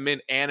Gem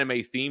Mint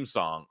anime theme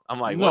song. I'm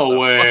like, no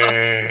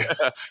way.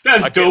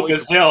 That's dope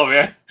as hell,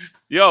 man.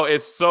 Yo,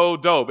 it's so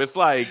dope. It's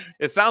like,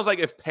 it sounds like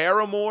if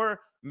Paramore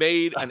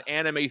made an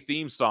anime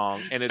theme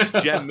song and it's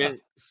Gem Mint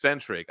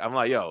centric. I'm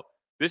like, yo,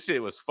 this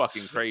shit was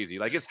fucking crazy.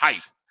 Like, it's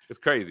hype. It's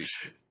crazy.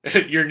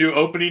 Your new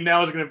opening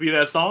now is going to be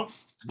that song?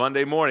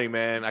 Monday morning,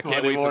 man. I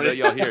can't wait to let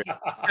y'all hear it.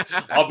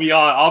 I'll be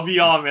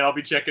on, man. I'll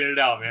be checking it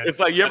out, man. It's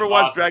like, you ever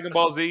watch Dragon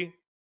Ball Z?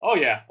 Oh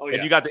yeah.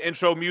 And you got the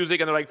intro music,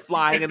 and they're like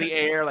flying in the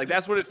air. Like,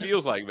 that's what it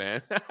feels like,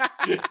 man.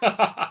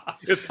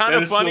 It's kind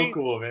of funny. So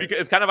cool, man. Because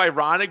it's kind of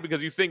ironic,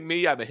 because you think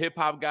me, I'm a hip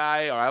hop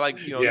guy, or I like,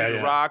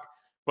 rock,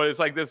 but it's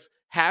like this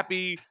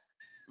happy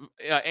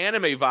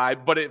anime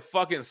vibe, but it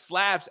fucking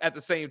slaps at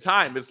the same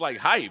time. It's like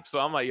hype. So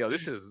I'm like, yo,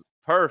 this is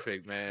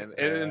perfect, man.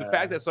 And the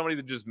fact that somebody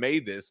that just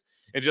made this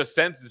and just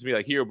sent it to me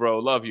like, here, bro,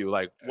 love you.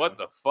 Like, what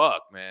the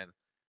fuck, man?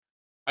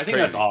 I think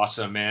that's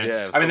awesome, man.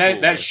 Yeah, I mean,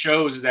 cool, that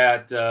shows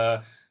that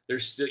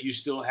there's still you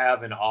still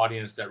have an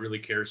audience that really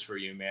cares for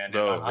you, man.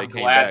 Bro, And I'm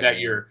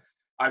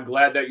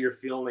glad that you're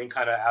feeling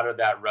kind of out of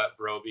that rut,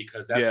 bro,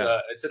 because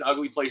it's an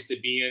ugly place to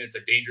be in. It's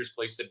a dangerous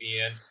place to be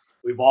in.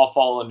 We've all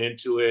fallen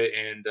into it,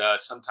 and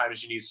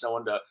sometimes you need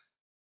someone to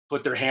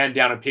put their hand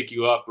down and pick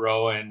you up,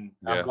 bro. And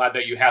I'm glad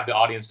that you have the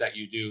audience that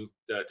you do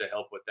to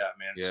help with that,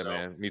 man. Yeah,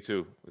 man. Me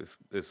too.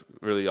 It's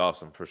really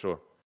awesome for sure.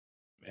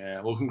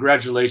 Yeah. Well,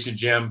 congratulations,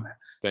 Jim.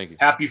 Thank you.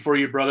 Happy for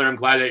you, brother. I'm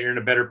glad that you're in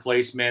a better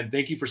place, man.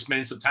 Thank you for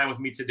spending some time with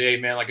me today,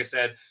 man. Like I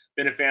said,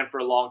 been a fan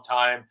for a long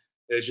time.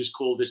 It's just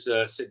cool just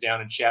to sit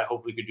down and chat.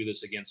 Hopefully we could do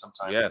this again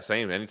sometime. Yeah,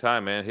 same.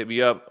 Anytime, man. Hit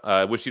me up.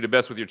 I wish you the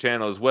best with your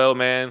channel as well,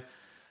 man.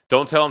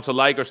 Don't tell them to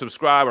like or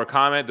subscribe or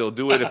comment. They'll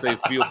do it if they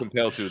feel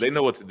compelled to. They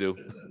know what to do.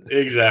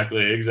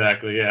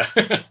 Exactly. Yeah.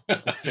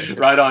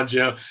 Right on,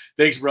 Joe.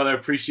 Thanks, brother.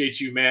 Appreciate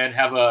you, man.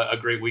 Have a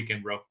great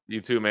weekend, bro. You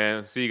too,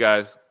 man. See you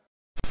guys.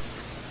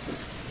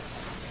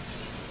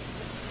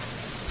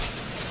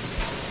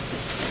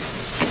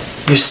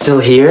 You're still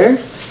here?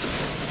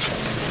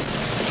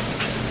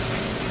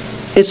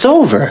 It's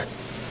over.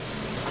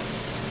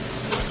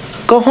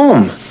 Go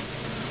home.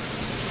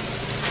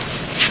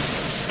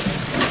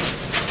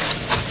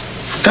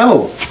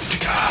 Go.